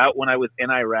about when I was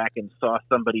in Iraq and saw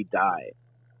somebody die.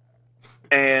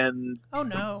 And oh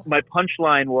no! My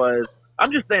punchline was,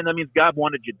 "I'm just saying that means God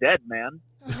wanted you dead, man."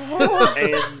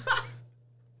 And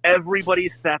everybody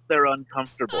sat there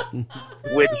uncomfortable,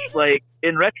 which, like,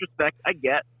 in retrospect, I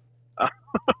get.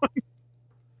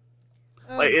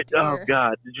 Oh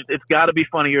God! It's got to be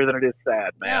funnier than it is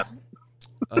sad, man.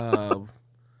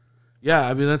 Yeah,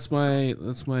 I mean that's my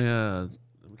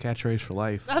catchphrase for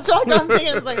life. That's what I'm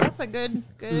thinking. It's like that's a good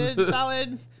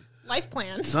solid life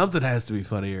plan. Something has to be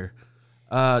funnier.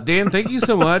 Dan, thank you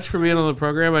so much for being on the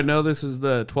program. I know this is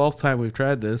the 12th time we've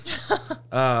tried this,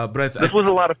 but this was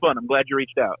a lot of fun. I'm glad you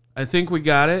reached out. I think we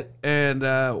got it. And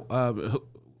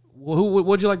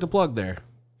what'd you like to plug there?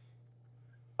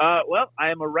 Well, I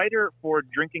am a writer for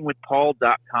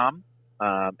drinkingwithpaul.com,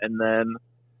 and then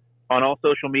on all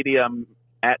social media, I'm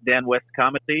at Dan West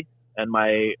Comedy, and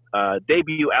my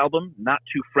debut album, Not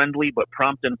Too Friendly But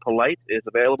Prompt and Polite, is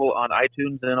available on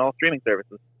iTunes and all streaming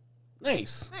services.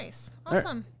 Nice.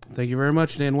 Awesome. Right. Thank you very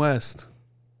much, Dan West.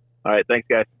 All right, thanks,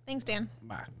 guys. Thanks, Dan.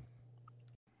 Bye.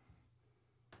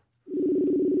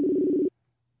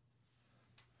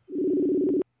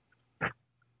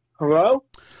 Hello?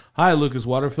 Hi, Lucas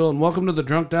Waterfill, and welcome to the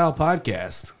Drunk Dial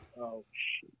podcast. Oh,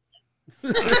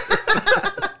 shit.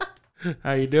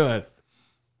 How you doing?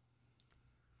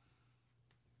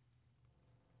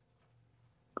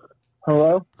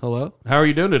 Hello? Hello. How are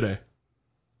you doing today?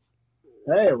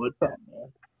 Hey, what's up,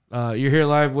 man? You're here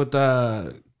live with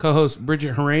co-host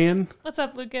Bridget Horan. What's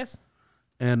up, Lucas?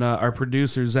 And our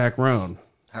producer, Zach Rohn.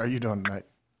 How are you doing tonight?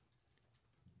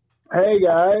 Hey,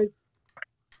 guys.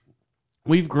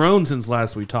 We've grown since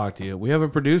last we talked to you. We have a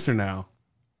producer now.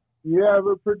 You have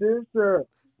a producer.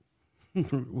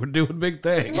 We're doing big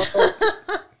things.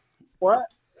 What?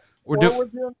 We're what was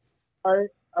your... I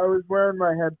was wearing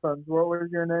my headphones. What was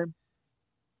your name?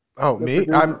 Oh, me?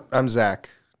 I'm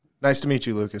Zach. Nice to meet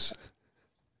you, Lucas.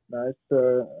 Nice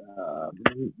to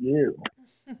meet you,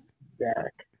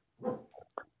 Zach.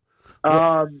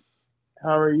 How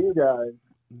are you guys?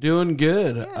 Doing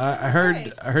good. Yeah, I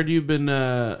heard you've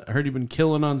been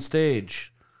killing on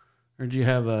stage. Heard you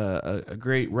have a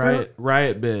great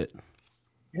riot bit.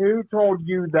 Who told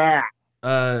you that?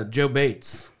 Joe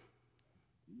Bates.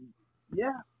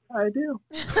 Yeah, I do.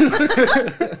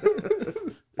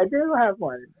 I do have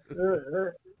one.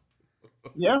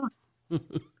 Yeah.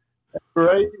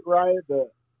 Great riot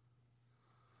bit.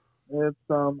 It's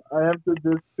I have to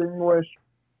distinguish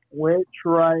which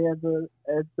riot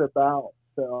it's about.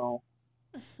 So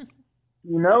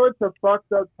it's a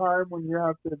fucked up time when you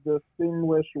have to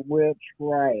distinguish which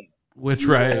riot. Which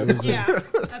riot was it? Yeah,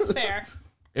 that's fair.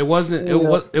 It wasn't.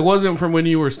 It wasn't from when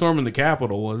you were storming the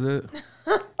Capitol, was it?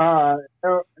 No,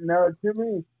 too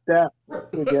many steps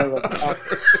together.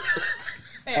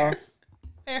 Fair.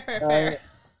 Fair.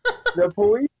 The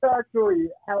police actually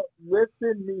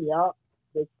lifted me up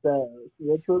the stairs,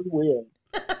 which was weird.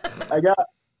 I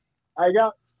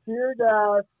got tear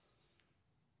gas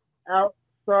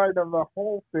outside of the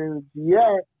Whole Foods,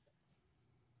 yet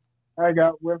I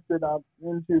got lifted up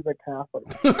into the Capitol.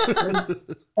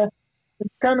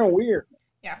 It's kind of weird.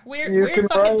 Yeah, weird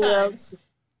fucking times.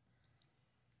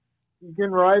 You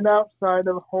can ride outside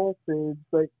of Whole Foods,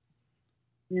 but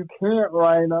you can't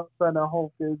ride outside of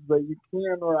Whole Foods, but you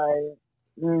can ride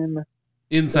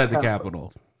inside the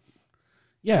Capitol.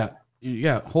 Yeah.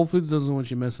 Whole Foods doesn't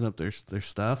want you messing up their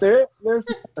stuff. There's nothing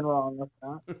wrong with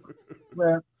that.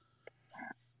 But,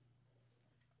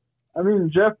 I mean,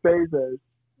 Jeff Bezos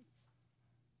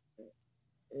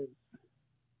is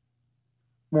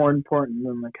more important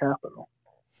than the Capitol.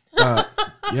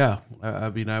 Yeah, I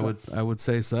mean, I would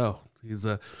say so. He's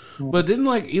but didn't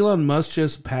Elon Musk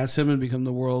just pass him and become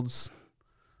the world's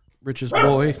richest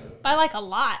boy? By a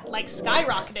lot,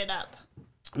 skyrocketed up.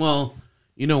 Well,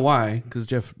 you know why? Because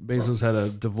Jeff Bezos had a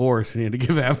divorce and he had to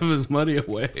give half of his money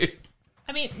away.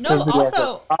 I mean, no.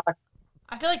 Also,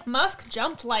 I feel like Musk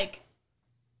jumped like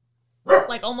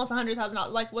almost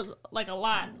 $100,000. Was a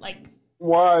lot.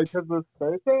 Why? Because of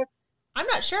SpaceX? I'm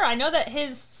not sure. I know that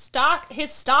his stock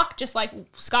just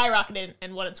skyrocketed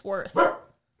in what it's worth.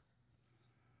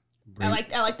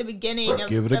 At the beginning of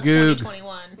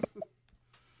 2021.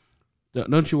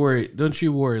 Don't you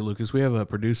worry, Lucas. We have a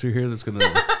producer here that's gonna.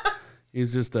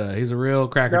 He's a real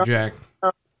crackerjack.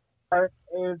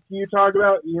 If you talk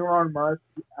about Elon Musk,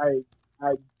 I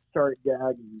start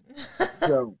gagging.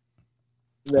 So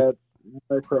that's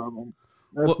my problem.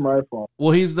 That's my fault.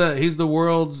 Well, he's the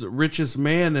world's richest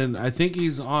man, and I think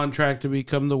he's on track to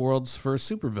become the world's first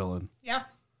supervillain. Yeah.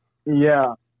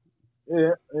 Yeah.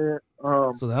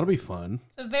 So that'll be fun.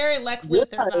 It's a very Lex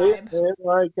Luthor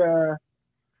vibe.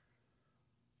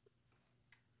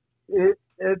 It's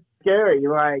scary.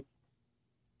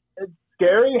 It's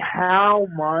scary how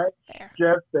much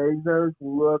Jeff Bezos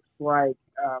looks like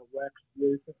Lex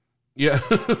Luthor. Yeah.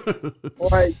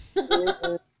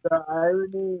 The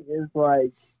irony is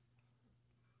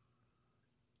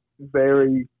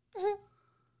very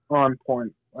on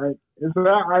point. Is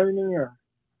that irony or?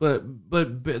 But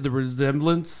the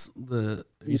resemblance,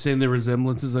 you saying the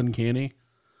resemblance is uncanny?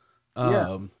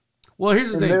 Yeah. Well,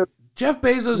 here's the thing. Jeff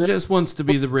Bezos just wants to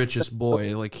be the richest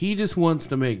boy. He just wants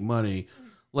to make money.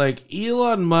 like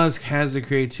Elon Musk has the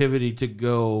creativity to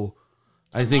go,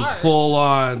 I think, Mars.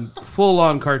 full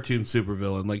on cartoon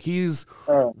supervillain. Like he's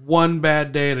one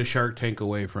bad day in a Shark Tank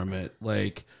away from it.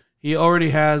 Like he already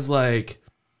has like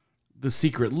the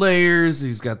secret layers.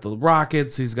 He's got the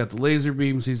rockets. He's got the laser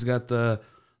beams. He's got the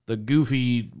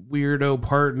goofy weirdo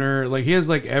partner. Like he has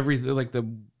like everything. Like the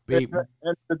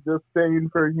and the disdain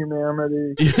for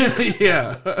humanity.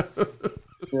 yeah.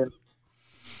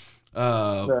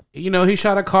 You know, he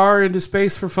shot a car into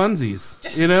space for funsies.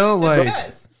 Just- you know, like.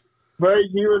 Yes. But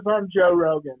he was on Joe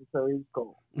Rogan, so he's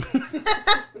cool.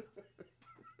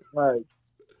 Like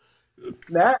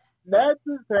that's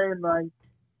the same. Like,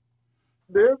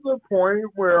 there's a point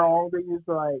where all these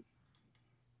like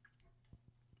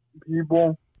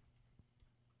people,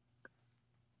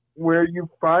 where you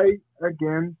fight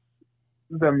against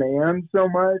the man so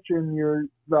much, and you're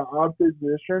the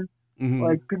opposition. Mhm.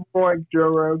 Like people like Joe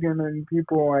Rogan and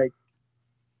people like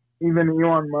even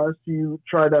Elon Musk, you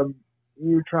try to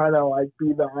like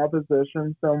be the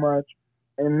opposition so much,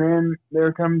 and then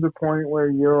there comes a point where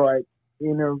you're like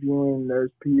interviewing those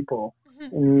people,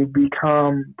 and you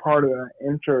become part of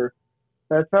the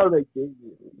That's how they get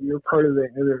you. You're part of the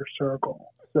inner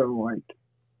circle. So like,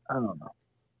 I don't know.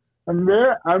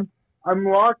 I'm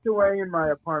locked away in my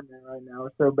apartment right now,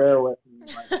 so bear with me.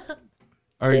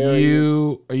 Are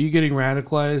you getting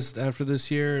radicalized after this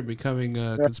year and becoming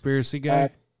a conspiracy guy?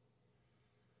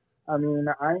 I mean,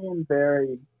 I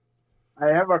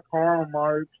have a Karl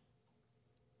Marx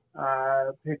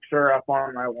picture up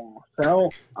on my wall, so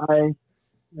I am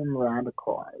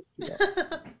radicalized. Yeah.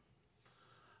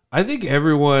 I think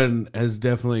everyone has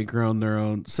definitely grown their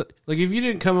own. So, like, if you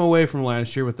didn't come away from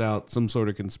last year without some sort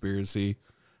of conspiracy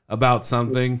about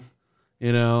something,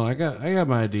 you know, I got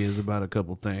my ideas about a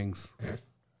couple things.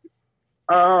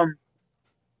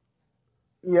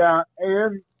 Yeah,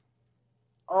 and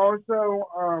also,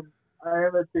 I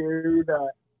have a theory that,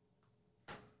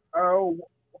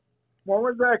 what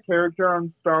was that character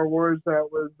on Star Wars that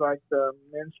was like the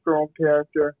minstrel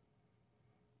character?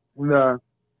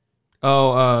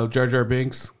 Jar Jar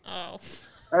Binks. Oh.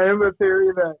 I have a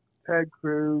theory that Ted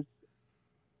Cruz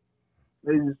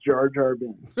is Jar Jar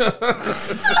Binks.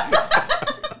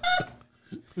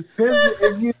 Because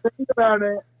if you think about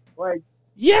it, like,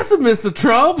 Yes, Mr.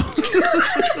 Trump.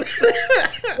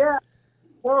 yeah,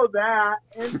 well, that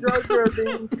and Jar Jar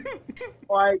Binks,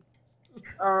 like,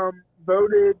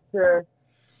 voted to,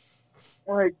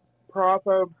 like, prop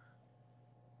up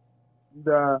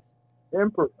the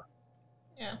Emperor.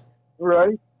 Yeah.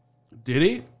 Right? Did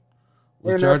he?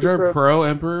 Was In Jar Jar episode- pro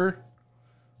emperor?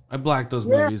 I blacked those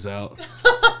movies out.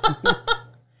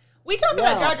 We talk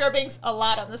about Jar Jar Binks a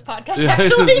lot on this podcast, Yeah,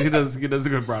 actually. he does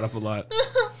get brought up a lot.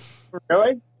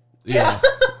 Really? Yeah.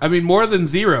 I mean, more than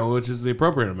 0, which is the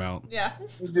appropriate amount. Yeah.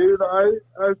 Dude, I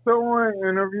saw an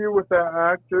interview with that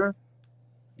actor.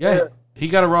 Yeah, he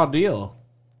got a raw deal.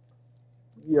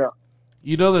 Yeah.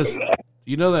 You know this.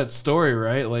 You know that story,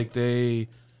 right? Like they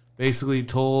basically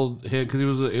told him because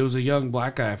it was a young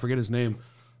black guy. I forget his name,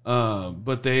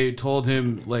 but they told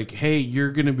him like, "Hey,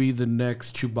 you're gonna be the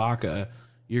next Chewbacca.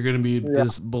 You're gonna be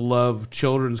this beloved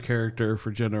children's character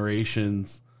for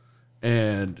generations,"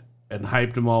 and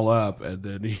hyped him all up. And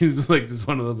then he's like just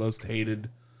one of the most hated,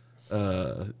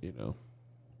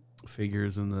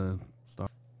 figures in the Star.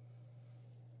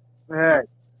 Hey,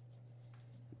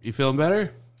 You feeling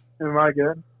better? am I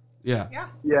good? Yeah. Yeah.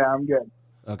 Yeah, I'm good.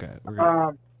 Okay. We're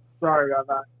good. Sorry about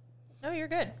that. No, you're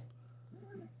good.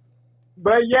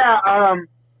 But yeah,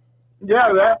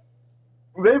 that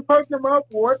they fucked him up.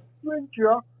 What's with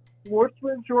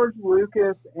George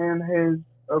Lucas and his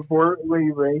overtly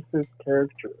racist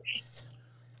characters?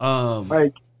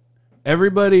 Like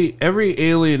every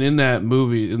alien in that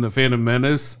movie, in the Phantom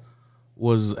Menace,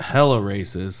 was hella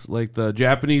racist. Like the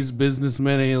Japanese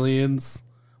businessmen aliens.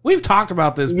 We've talked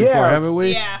about this before, haven't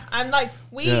we? Yeah. I'm like,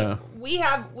 we've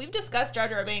discussed Jar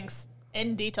Jar Binks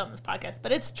in detail in this podcast,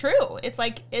 but it's true. It's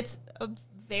like, it's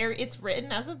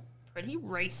written as a pretty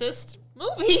racist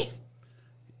movie.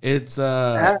 It's,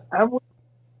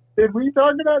 did we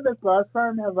talk about this last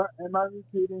time? Am I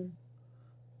repeating?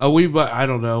 but I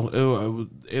don't know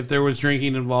if there was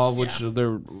drinking involved, which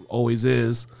there always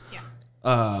is. Yeah.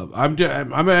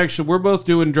 I'm actually, we're both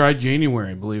doing dry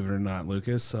January, believe it or not,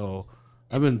 Lucas. So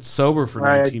I've been sober for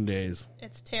 19 days.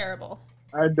 It's terrible.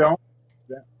 I don't.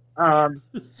 How's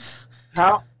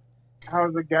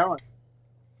it going?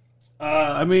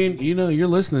 I mean, you're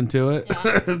listening to it.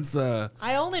 Yeah. It's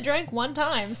I only drank one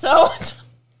time, so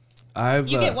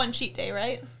you get one cheat day,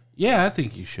 right? Yeah, I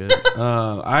think you should.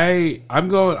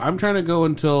 I'm trying to go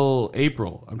until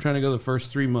April. I'm trying to go the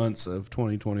first 3 months of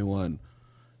 2021.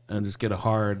 and just get a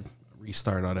hard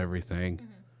restart on everything.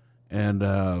 Mm-hmm. And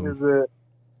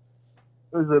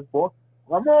is it boring?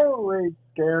 I'm always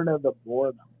scared of the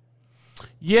boredom.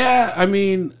 Yeah, I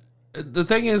mean, the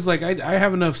thing is, like, I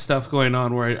have enough stuff going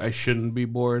on where I shouldn't be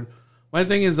bored. My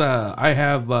thing is, I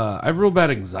have real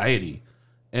bad anxiety,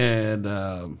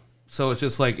 and so it's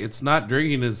just like it's not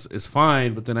drinking is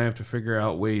fine, but then I have to figure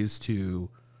out ways to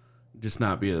just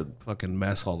not be a fucking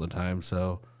mess all the time.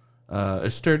 So I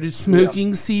started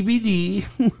smoking CBD.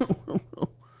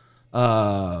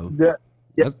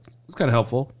 That's kind of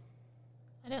helpful.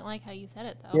 I didn't like how you said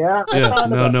it though. Yeah,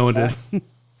 no one did.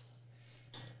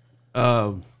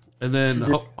 And then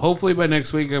hopefully by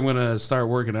next week I'm gonna start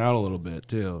working out a little bit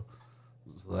too,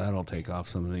 so that'll take off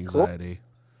some of the anxiety. Cool.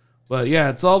 But yeah,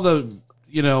 it's all the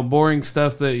boring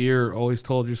stuff that you're always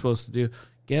told you're supposed to do.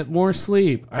 Get more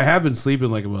sleep. I have been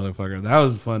sleeping like a motherfucker. That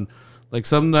was fun. Like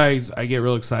some nights I get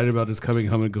real excited about just coming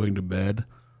home and going to bed.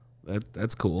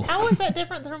 That's cool. How was that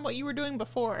different from what you were doing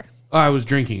before? Oh, I was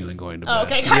drinking and then going to bed. Oh,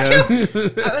 okay, got you.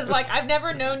 I was like, I've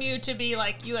never known you to be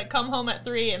like, you like come home at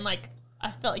 3 and like,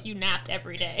 I felt like you napped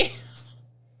every day.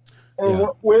 Yeah.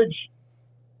 Which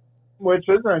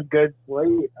isn't good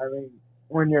sleep. I mean,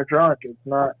 when you're drunk,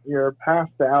 you're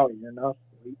passed out, you're not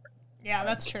sleeping. Yeah,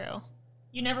 that's true.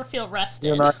 You never feel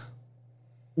rested.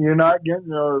 You're not getting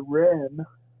your REM.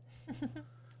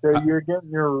 So you're getting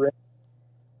your REM.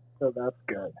 So that's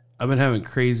good. I've been having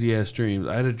crazy ass dreams.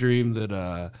 I had a dream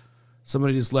that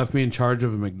somebody just left me in charge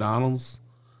of a McDonald's,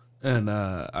 and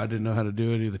I didn't know how to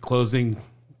do any of the closing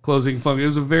function. It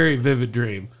was a very vivid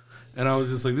dream, and I was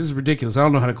just like, "This is ridiculous. I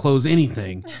don't know how to close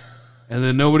anything." And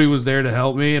then nobody was there to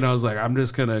help me, and I was like, "I'm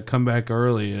just gonna come back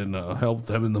early and help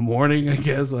them in the morning." I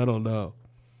guess I don't know.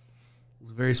 It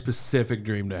was a very specific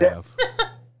dream to have.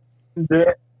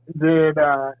 Did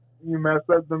you messed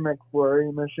up the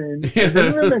McFlurry machine?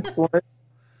 Yeah.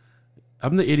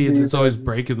 I'm the idiot that's always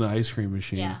breaking the ice cream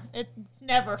machine. Yeah, it's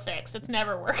never fixed. It's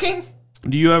never working.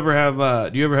 Do you ever have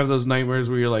those nightmares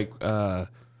where you're like,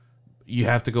 you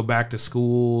have to go back to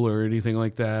school or anything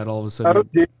like that? All of a sudden,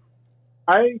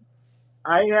 I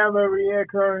have a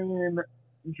recurring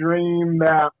dream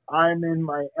that I'm in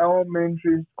my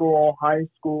elementary school, high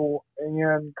school,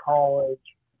 and college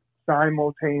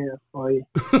simultaneously.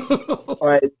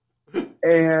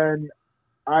 And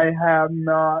I have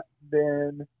not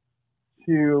been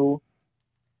to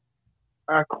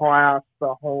a class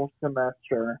the whole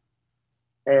semester.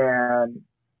 And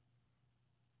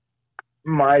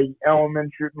my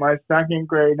second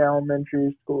grade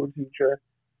elementary school teacher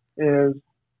is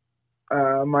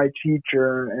my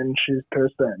teacher, and she's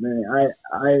pissed at me. I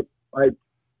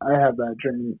have that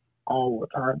dream all the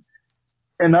time.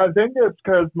 And I think it's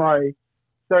because my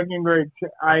second grade,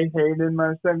 I hated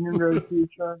my second grade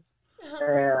teacher,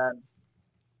 and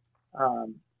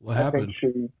what happened? I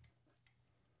think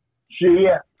she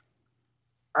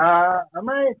I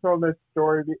might have told this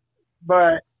story,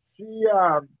 but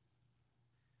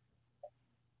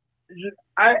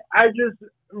I just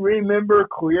remember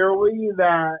clearly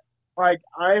that like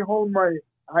I held my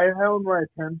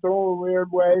pencil a weird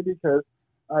way because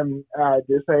I'm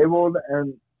disabled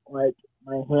and like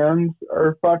my hands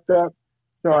are fucked up.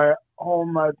 So I hold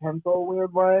my pencil a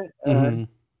weird way, and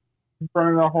in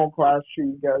front of the whole class,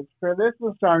 she goes, "For this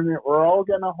assignment, we're all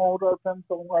gonna hold our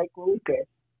pencil like Lucas."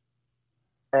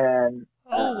 And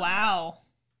oh wow!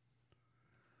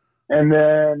 And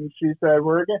then she said,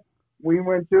 "We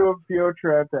went to a field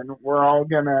trip, and we're all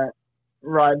gonna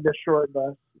ride the short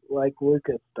bus like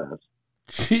Lucas does."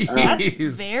 Jeez. That's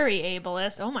very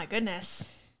ableist. Oh my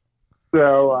goodness.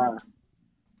 So,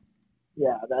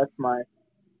 yeah, that's my.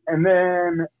 And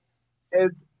then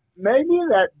it's maybe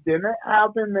that didn't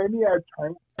happen. Maybe I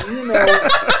told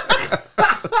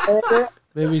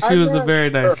maybe she was a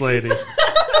very nice lady.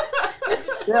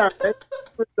 Yeah, it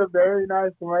was a very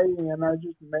nice lady, and I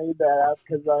just made that up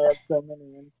because I have so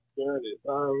many insecurities.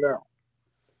 I don't know.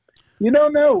 You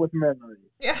don't know with memories.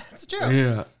 Yeah, it's true.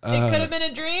 Yeah, it could have been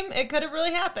a dream. It could have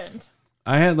really happened.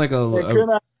 I had like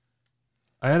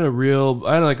I had a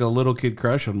little kid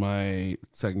crush on my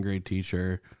second grade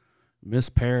teacher, Miss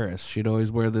Paris. She'd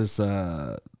always wear this.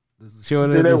 Did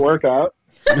it work out?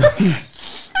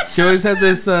 She always had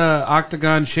this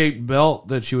octagon shaped belt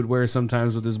that she would wear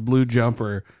sometimes with this blue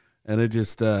jumper, and it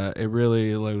just it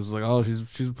really was like, oh,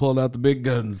 she's pulling out the big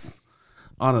guns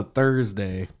on a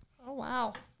Thursday. Oh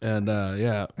wow. And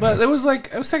yeah, but it was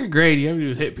second grade. You haven't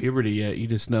even hit puberty yet. You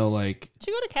just know like. Did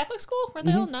you go to Catholic school? Were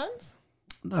they all nuns?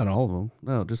 Not all of them.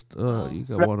 No, just you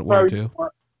got one or two.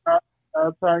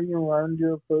 That's how you learned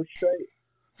your first shape.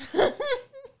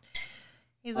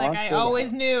 He's like, I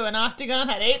always knew an octagon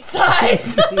had 8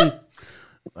 sides.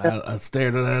 I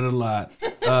stared at it a lot.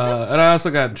 And I also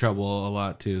got in trouble a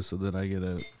lot, too, so then I get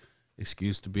an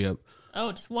excuse to be up.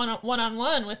 Oh, just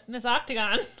one-on-one with Miss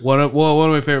Octagon. One of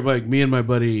my favorite, like, me and my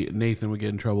buddy Nathan would get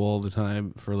in trouble all the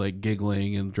time for, like,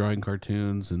 giggling and drawing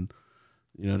cartoons and,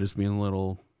 you know, just being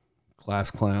little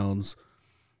class clowns.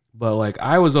 But, like,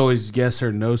 I was always yes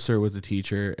sir, no sir with the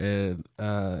teacher, and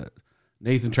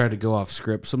Nathan tried to go off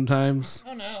script sometimes.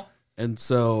 Oh, no. And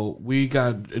so we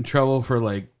got in trouble for,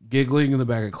 like, giggling in the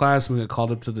back of class. We got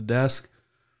called up to the desk,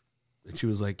 and she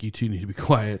was like, "You two need to be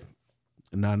quiet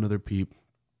and not another peep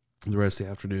the rest of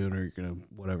the afternoon, or you're gonna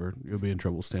whatever. You'll be in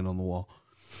trouble. Stand on the wall."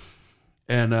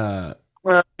 And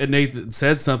Nathan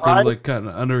said something like kind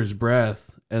of under his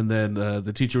breath, and then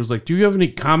the teacher was like, "Do you have any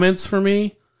comments for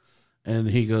me?" And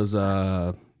he goes,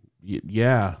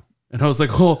 "Yeah." And I was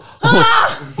like, "Oh,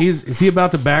 is he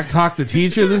about to backtalk the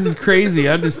teacher? This is crazy."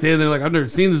 I'm just standing there like I've never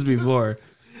seen this before.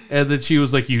 And then she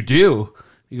was like, "You do?"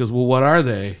 He goes, "Well, what are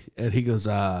they?" And he goes,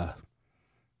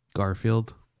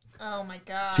 "Garfield." Oh my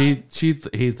god. He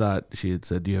thought she had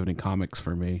said, "Do you have any comics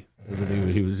for me?" And then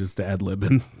he was just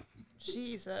ad-libbing.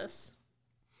 Jesus.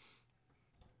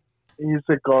 You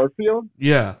said Garfield?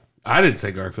 Yeah. I didn't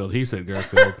say Garfield. He said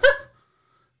Garfield.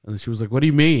 And then she was like, "What do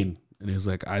you mean?" And he was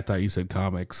like, "I thought you said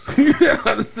comics."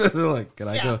 I was like, Can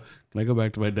I go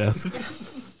back to my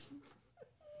desk?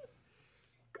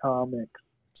 Comics.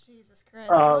 Jesus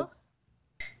Christ. I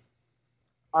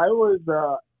was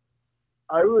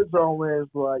always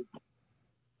like,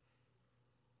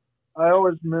 I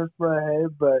always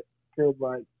misbehaved, but could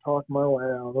like talk my way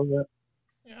out of it.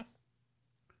 Yeah.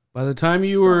 By the time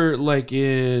you were like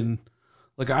I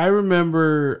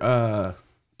remember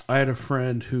I had a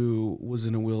friend who was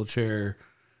in a wheelchair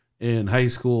in high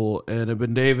school, and at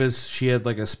Ben Davis, she had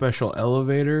like a special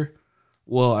elevator.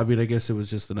 Well, I mean, I guess it was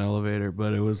just an elevator,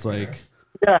 but it was like...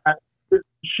 Yeah,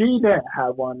 she didn't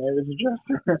have one. It was just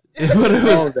an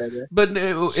elevator. But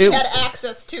she had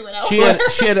access to an elevator.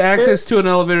 She had access to an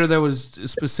elevator that was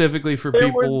specifically for people...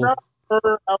 It was not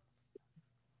her.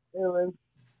 It was...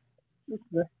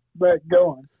 But go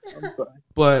on. I'm sorry.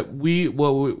 But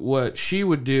what she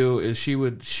would do is she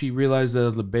realized that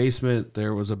in the basement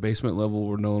there was a basement level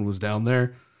where no one was down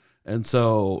there, and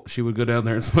so she would go down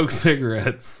there and smoke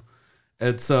cigarettes.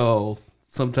 And so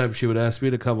sometimes she would ask me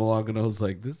to come along, and I was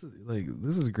like, "This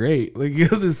is great." Like, you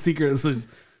know, this secret. So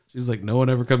she's like, "No one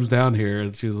ever comes down here,"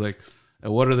 and she was like,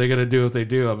 "And what are they gonna do if they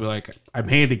do?" I'll be like, "I'm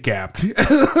handicapped."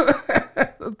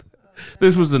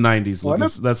 This was the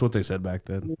 90s. That's what they said back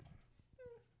then.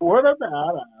 What a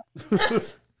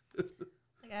badass.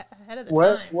 Ahead of the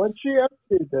times. What's she up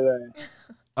to today?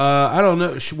 I don't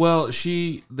know.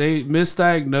 They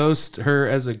misdiagnosed her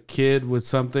as a kid with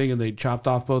something, and they chopped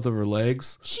off both of her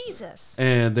legs. Jesus.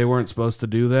 And they weren't supposed to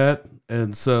do that.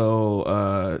 And so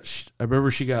I remember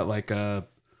she got like a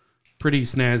pretty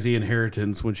snazzy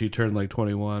inheritance when she turned like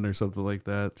 21 or something like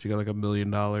that. She got like $1 million.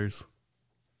 Now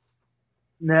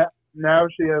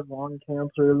she has lung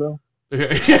cancer though.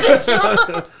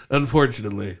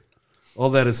 Unfortunately, all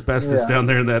that asbestos down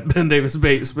there in that Ben Davis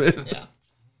basement. Yeah.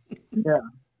 Yeah.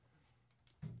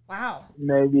 Wow.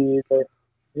 Maybe.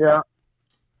 Yeah.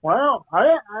 Well,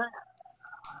 I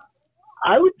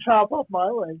would chop off my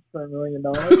legs for $1 million.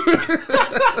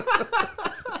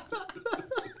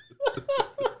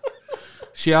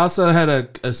 She also had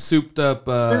a souped up.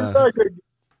 It's like a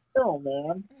deal,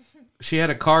 man. She had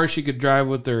a car she could drive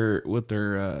with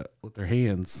her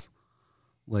hands.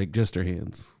 Like, just her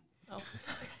hands. Oh.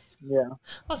 Yeah.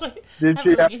 I was like, Did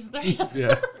she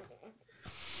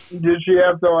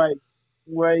have to, like,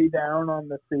 lay down on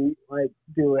the seat, like,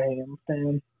 do a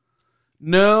handstand?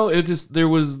 No, I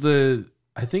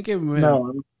think it went...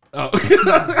 No. Oh.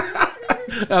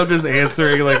 I'm just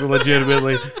answering, like,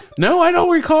 legitimately. No, I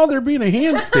don't recall there being a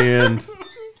handstand.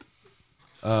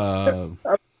 I'm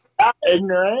not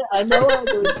ignorant. I know how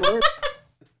this works.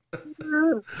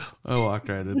 I walked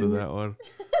right into that one.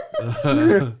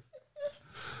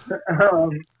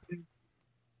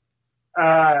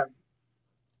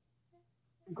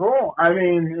 Cool. I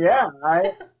mean, yeah,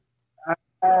 I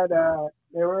had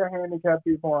there were handicapped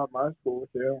people at my school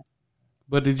too.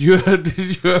 But did you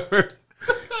ever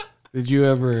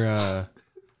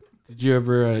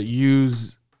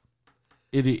use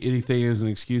anything as an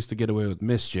excuse to get away with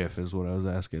mischief? Is what I was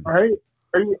asking.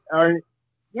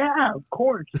 Yeah, of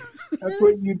course. That's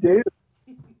what you do.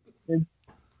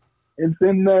 It's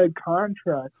in the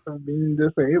contract for being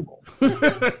disabled.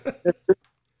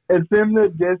 It's in the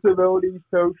disability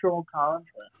social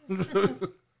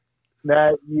contract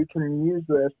that you can use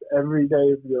this every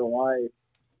day of your life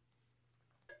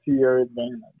to your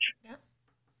advantage. Yeah.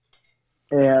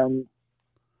 And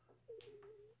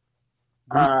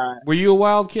Were you a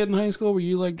wild kid in high school? Were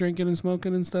you like drinking and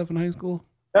smoking and stuff in high school?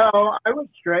 No, I was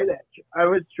straight edge. I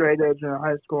was straight edge in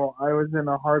high school. I was in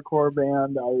a hardcore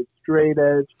band. I was straight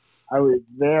edge. I was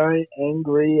very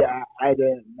angry. I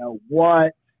didn't know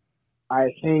what. I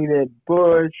hated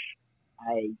Bush.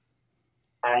 I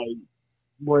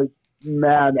was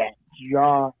mad at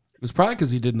John. It was probably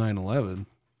because he did 9/11.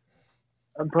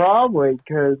 Probably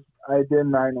because I did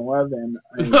 9/11.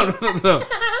 No.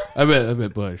 I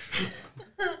bet Bush.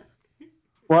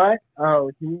 What?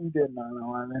 Oh, he did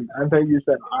 9/11. I thought you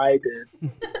said I did.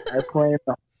 I claim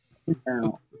the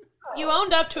now. You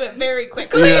owned up to it very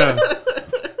quickly. Yeah.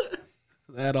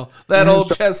 that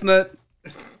old chestnut.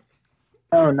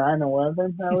 Oh,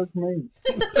 9/11? That was me.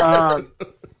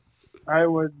 I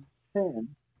was 10.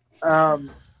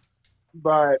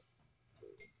 But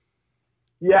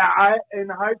yeah, in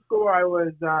high school I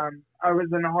was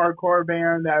in a hardcore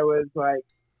band. I would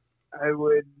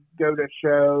go to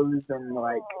shows and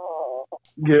like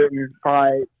get in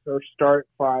fights or start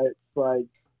fights. Like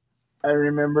I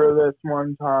remember this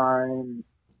one time,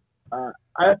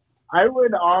 I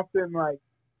would often like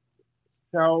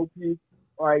tell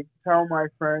my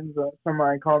friends that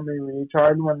somebody called me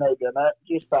retard when they didn't,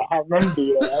 just to have them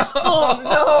do it. Oh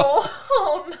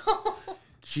no!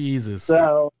 Jesus.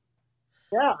 So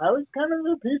yeah, I was kind of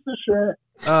a piece of shit.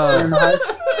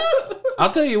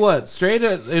 I'll tell you what,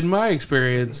 in my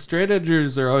experience, straight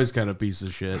edgers are always kind of piece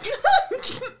of shit.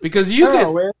 Because you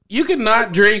can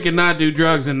not drink and not do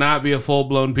drugs and not be a full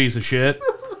blown piece of shit.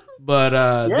 But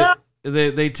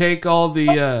they take all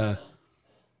the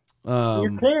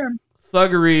you can.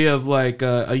 thuggery of like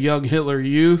a young Hitler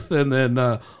youth, and then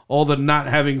all the not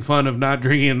having fun of not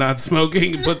drinking and not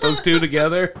smoking, and put those two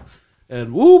together,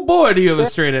 and woo boy, do you have a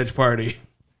straight edge party.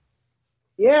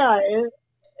 Yeah,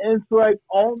 it's like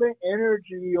all the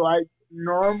energy like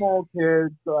normal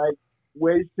kids like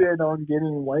wasted on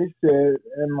getting wasted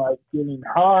and like getting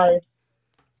high,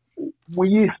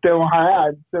 we still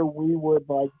had, so we would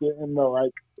like get into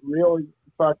like really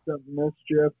fucked up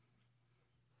mischief.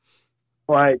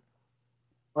 Like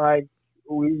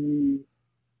we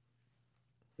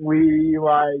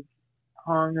like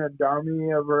hung a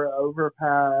dummy over an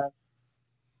overpass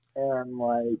and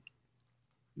like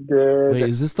did. Wait,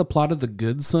 is this the plot of The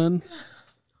Good Son?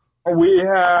 We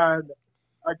had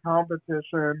a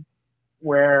competition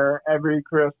where every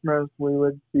Christmas we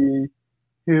would see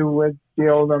who would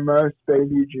steal the most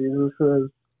baby Jesuses.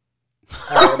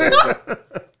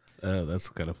 Oh, that's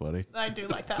kind of funny. I do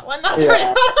like that one. That's pretty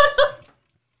fun.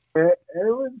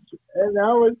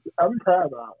 I'm proud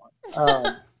of that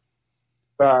one.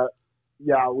 But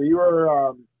yeah, we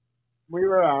were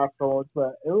assholes,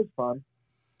 but it was fun.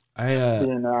 I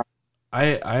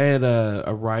had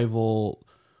a rival.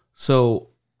 So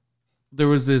there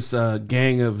was this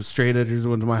gang of straight edgers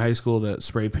went to my high school that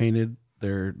spray painted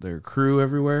their crew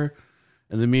everywhere.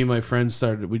 And then me and my friends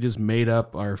we just made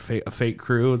up a fake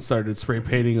crew and started spray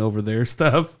painting over their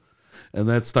stuff. And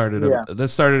that started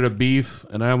a beef,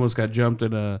 and I almost got jumped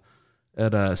at a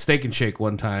Steak and Shake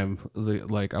one time.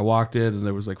 Like I walked in, and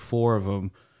there was like 4 of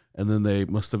them, and then they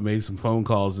must have made some phone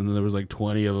calls, and then there was like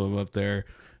 20 of them up there,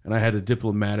 and I had to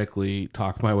diplomatically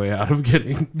talk my way out of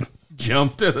getting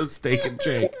jumped at a Steak and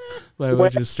Shake by a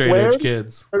bunch of straight edge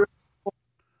kids.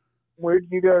 Where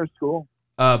did you go to school?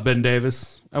 Ben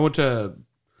Davis. I went to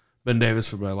Ben Davis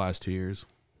for my last 2 years.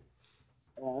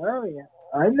 Oh yeah,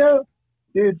 I know.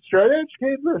 Dude, straight edge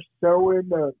kids are so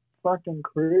into fucking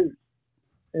crews.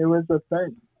 It was a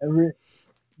thing.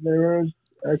 There was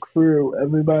a crew.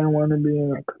 Everybody wanted to be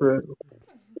in a crew.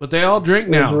 But they all drink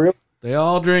now. They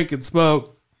all drink and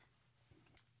smoke.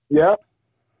 Yep.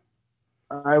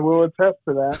 I will attest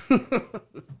to that.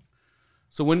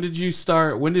 So when did you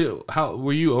start? Were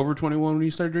you over 21 when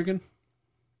you started drinking?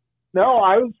 No,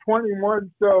 I was 21.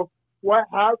 So what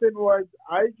happened was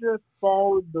I just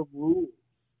followed the rules.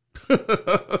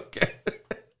 Okay.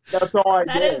 That's all I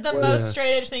did. That is the most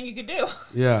straight edge thing you could do.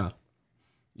 Yeah.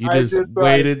 You just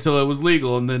waited till it was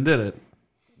legal and then did it.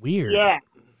 Weird. Yeah.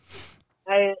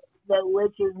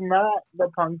 Which is not the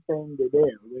punk thing to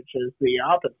do, which is the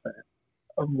opposite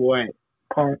of what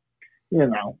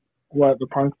the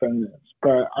punk thing is.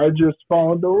 But I just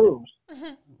followed the rules.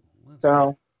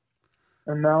 So,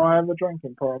 and now I have a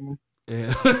drinking problem.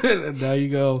 Yeah. And now you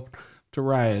go to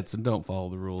riots and don't follow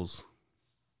the rules.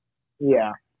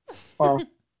 Yeah. Well,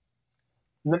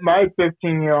 my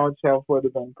 15-year-old self would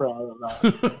have been proud of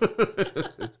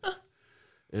that.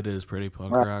 It is pretty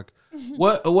punk rock.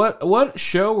 What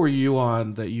show were you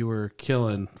on that you were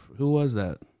killing? Who was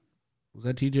that? Was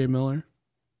that TJ Miller?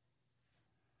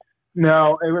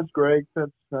 No, it was Greg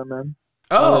Fitzsimmons.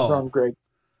 Oh. I was on Greg.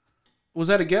 Was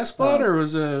that a guest spot or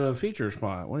was it a feature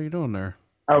spot? What are you doing there?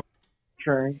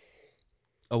 Featuring.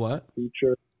 A what?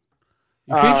 Feature.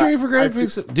 You featuring for Great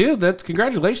Fix? Dude, that's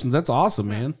congratulations. That's awesome,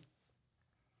 man.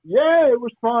 Yeah, it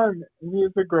was fun. He's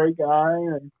a great guy,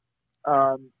 and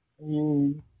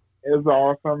he is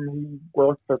awesome. He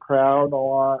works the crowd a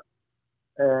lot,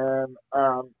 and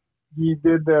he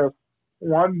did this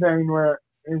one thing where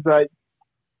he's like,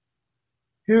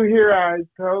 "Who here has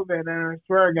COVID?" And I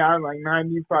swear to God, like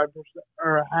 95%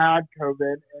 or had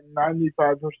COVID, and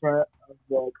 95% of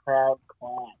the crowd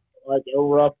clapped, like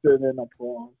erupted in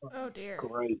applause. Oh dear!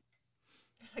 Great.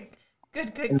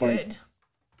 Good.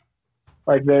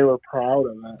 Like they were proud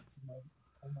of it.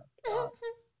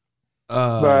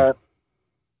 But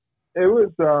it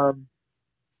was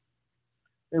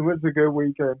a good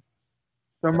weekend.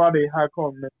 Somebody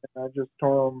heckled me, and I just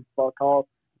told them fuck off.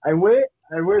 I wish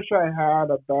I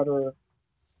had a better,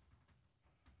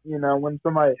 when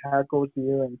somebody heckles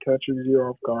you and catches you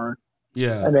off guard.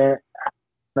 Yeah. And then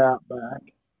snap back.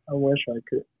 I wish I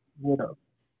would have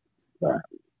that.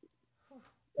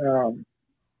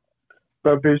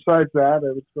 But besides that,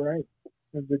 it was great. It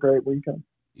was a great weekend.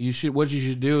 What you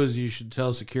should do is you should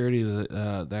tell security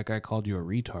that that guy called you a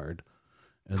retard,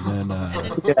 and then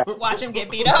watch him get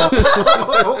beat up.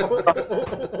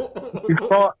 You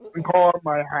call up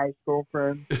my high school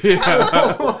friends.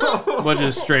 Yeah. A bunch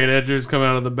of straight edgers come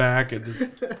out of the back and just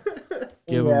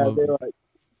give them. They're like,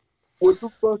 "What the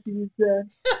fuck did you say?"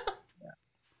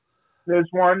 This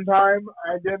one time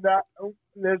I did that.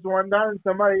 This one time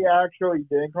somebody actually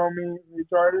did call me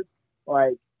retarded,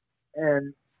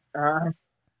 and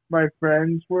my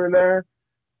friends were there,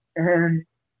 and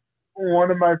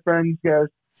one of my friends goes,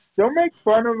 "Don't make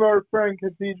fun of our friend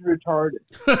because he's retarded."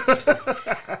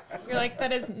 You're like,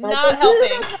 that is not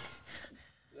helping.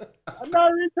 I'm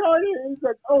not retarded. And he's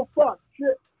like, "Oh fuck,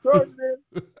 shit, sorry, man."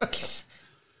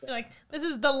 You're like, this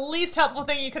is the least helpful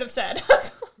thing you could have said.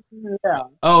 Yeah.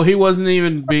 Oh, he wasn't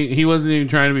even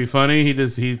trying to be funny. He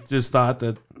just thought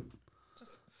that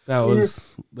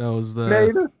was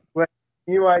the.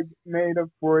 He made a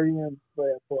Freudian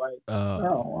slip,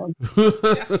 oh.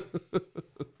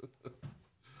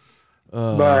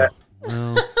 But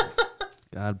well,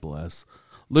 God bless.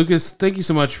 Lucas, thank you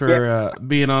so much for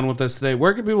being on with us today.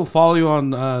 Where can people follow you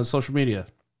on social media?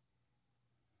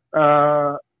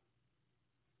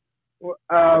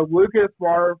 Lucas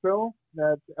Waterfill.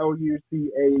 That's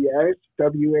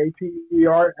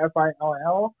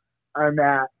LucasWaterfill.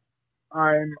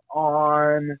 I'm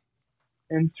on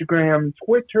Instagram,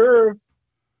 Twitter,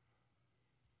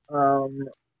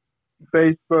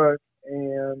 Facebook,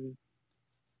 and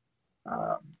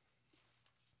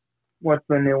what's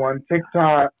the new one?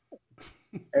 TikTok.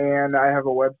 And I have a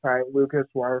website,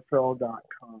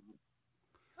 lucaswaterfill.com.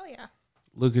 Oh yeah.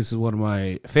 Lucas is one of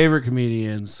my favorite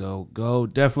comedians, so go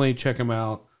definitely check him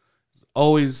out.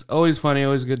 Always funny,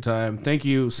 always a good time. Thank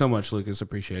you so much, Lucas.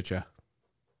 Appreciate you.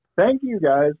 Thank you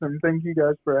guys, and thank you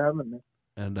guys for having me.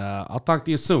 And I'll talk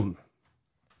to you soon.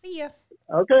 See ya.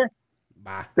 Okay.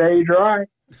 Bye. Stay dry.